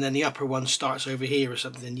here, and then the upper one starts over here or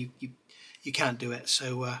something, you can't do it.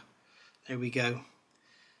 So there we go.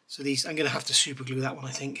 So these, I'm going to have to super glue that one,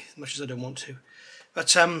 I think, as much as I don't want to.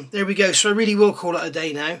 But there we go. So I really will call it a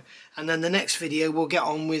day now, and then the next video we'll get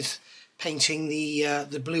on with painting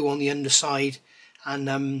the blue on the underside,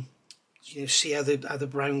 and you know, see how the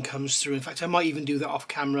brown comes through. In fact, I might even do that off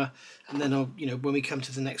camera, and then I'll, you know, when we come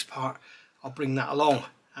to the next part, I'll bring that along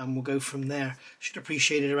and we'll go from there. Should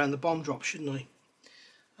appreciate it around the bomb drop, shouldn't I?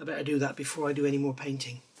 I better do that before I do any more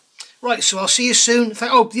painting. Right, so I'll see you soon. In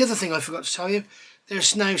fact, oh, the other thing I forgot to tell you,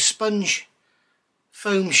 there's now sponge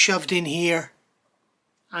foam shoved in here,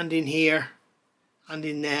 and in here, and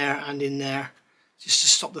in there, and in there, just to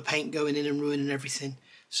stop the paint going in and ruining everything.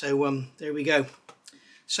 So there we go.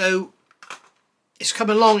 So it's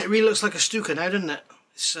coming along. It really looks like a Stuka now, doesn't it?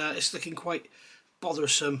 It's looking quite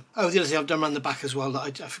bothersome. Oh, the other thing I've done around the back as well,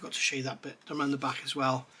 that I forgot to show you that bit. Done around the back as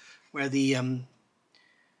well, where the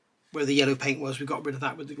yellow paint was. We got rid of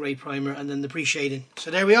that with the grey primer and then the pre-shading.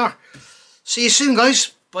 So there we are. See you soon,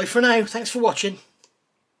 guys. Bye for now. Thanks for watching.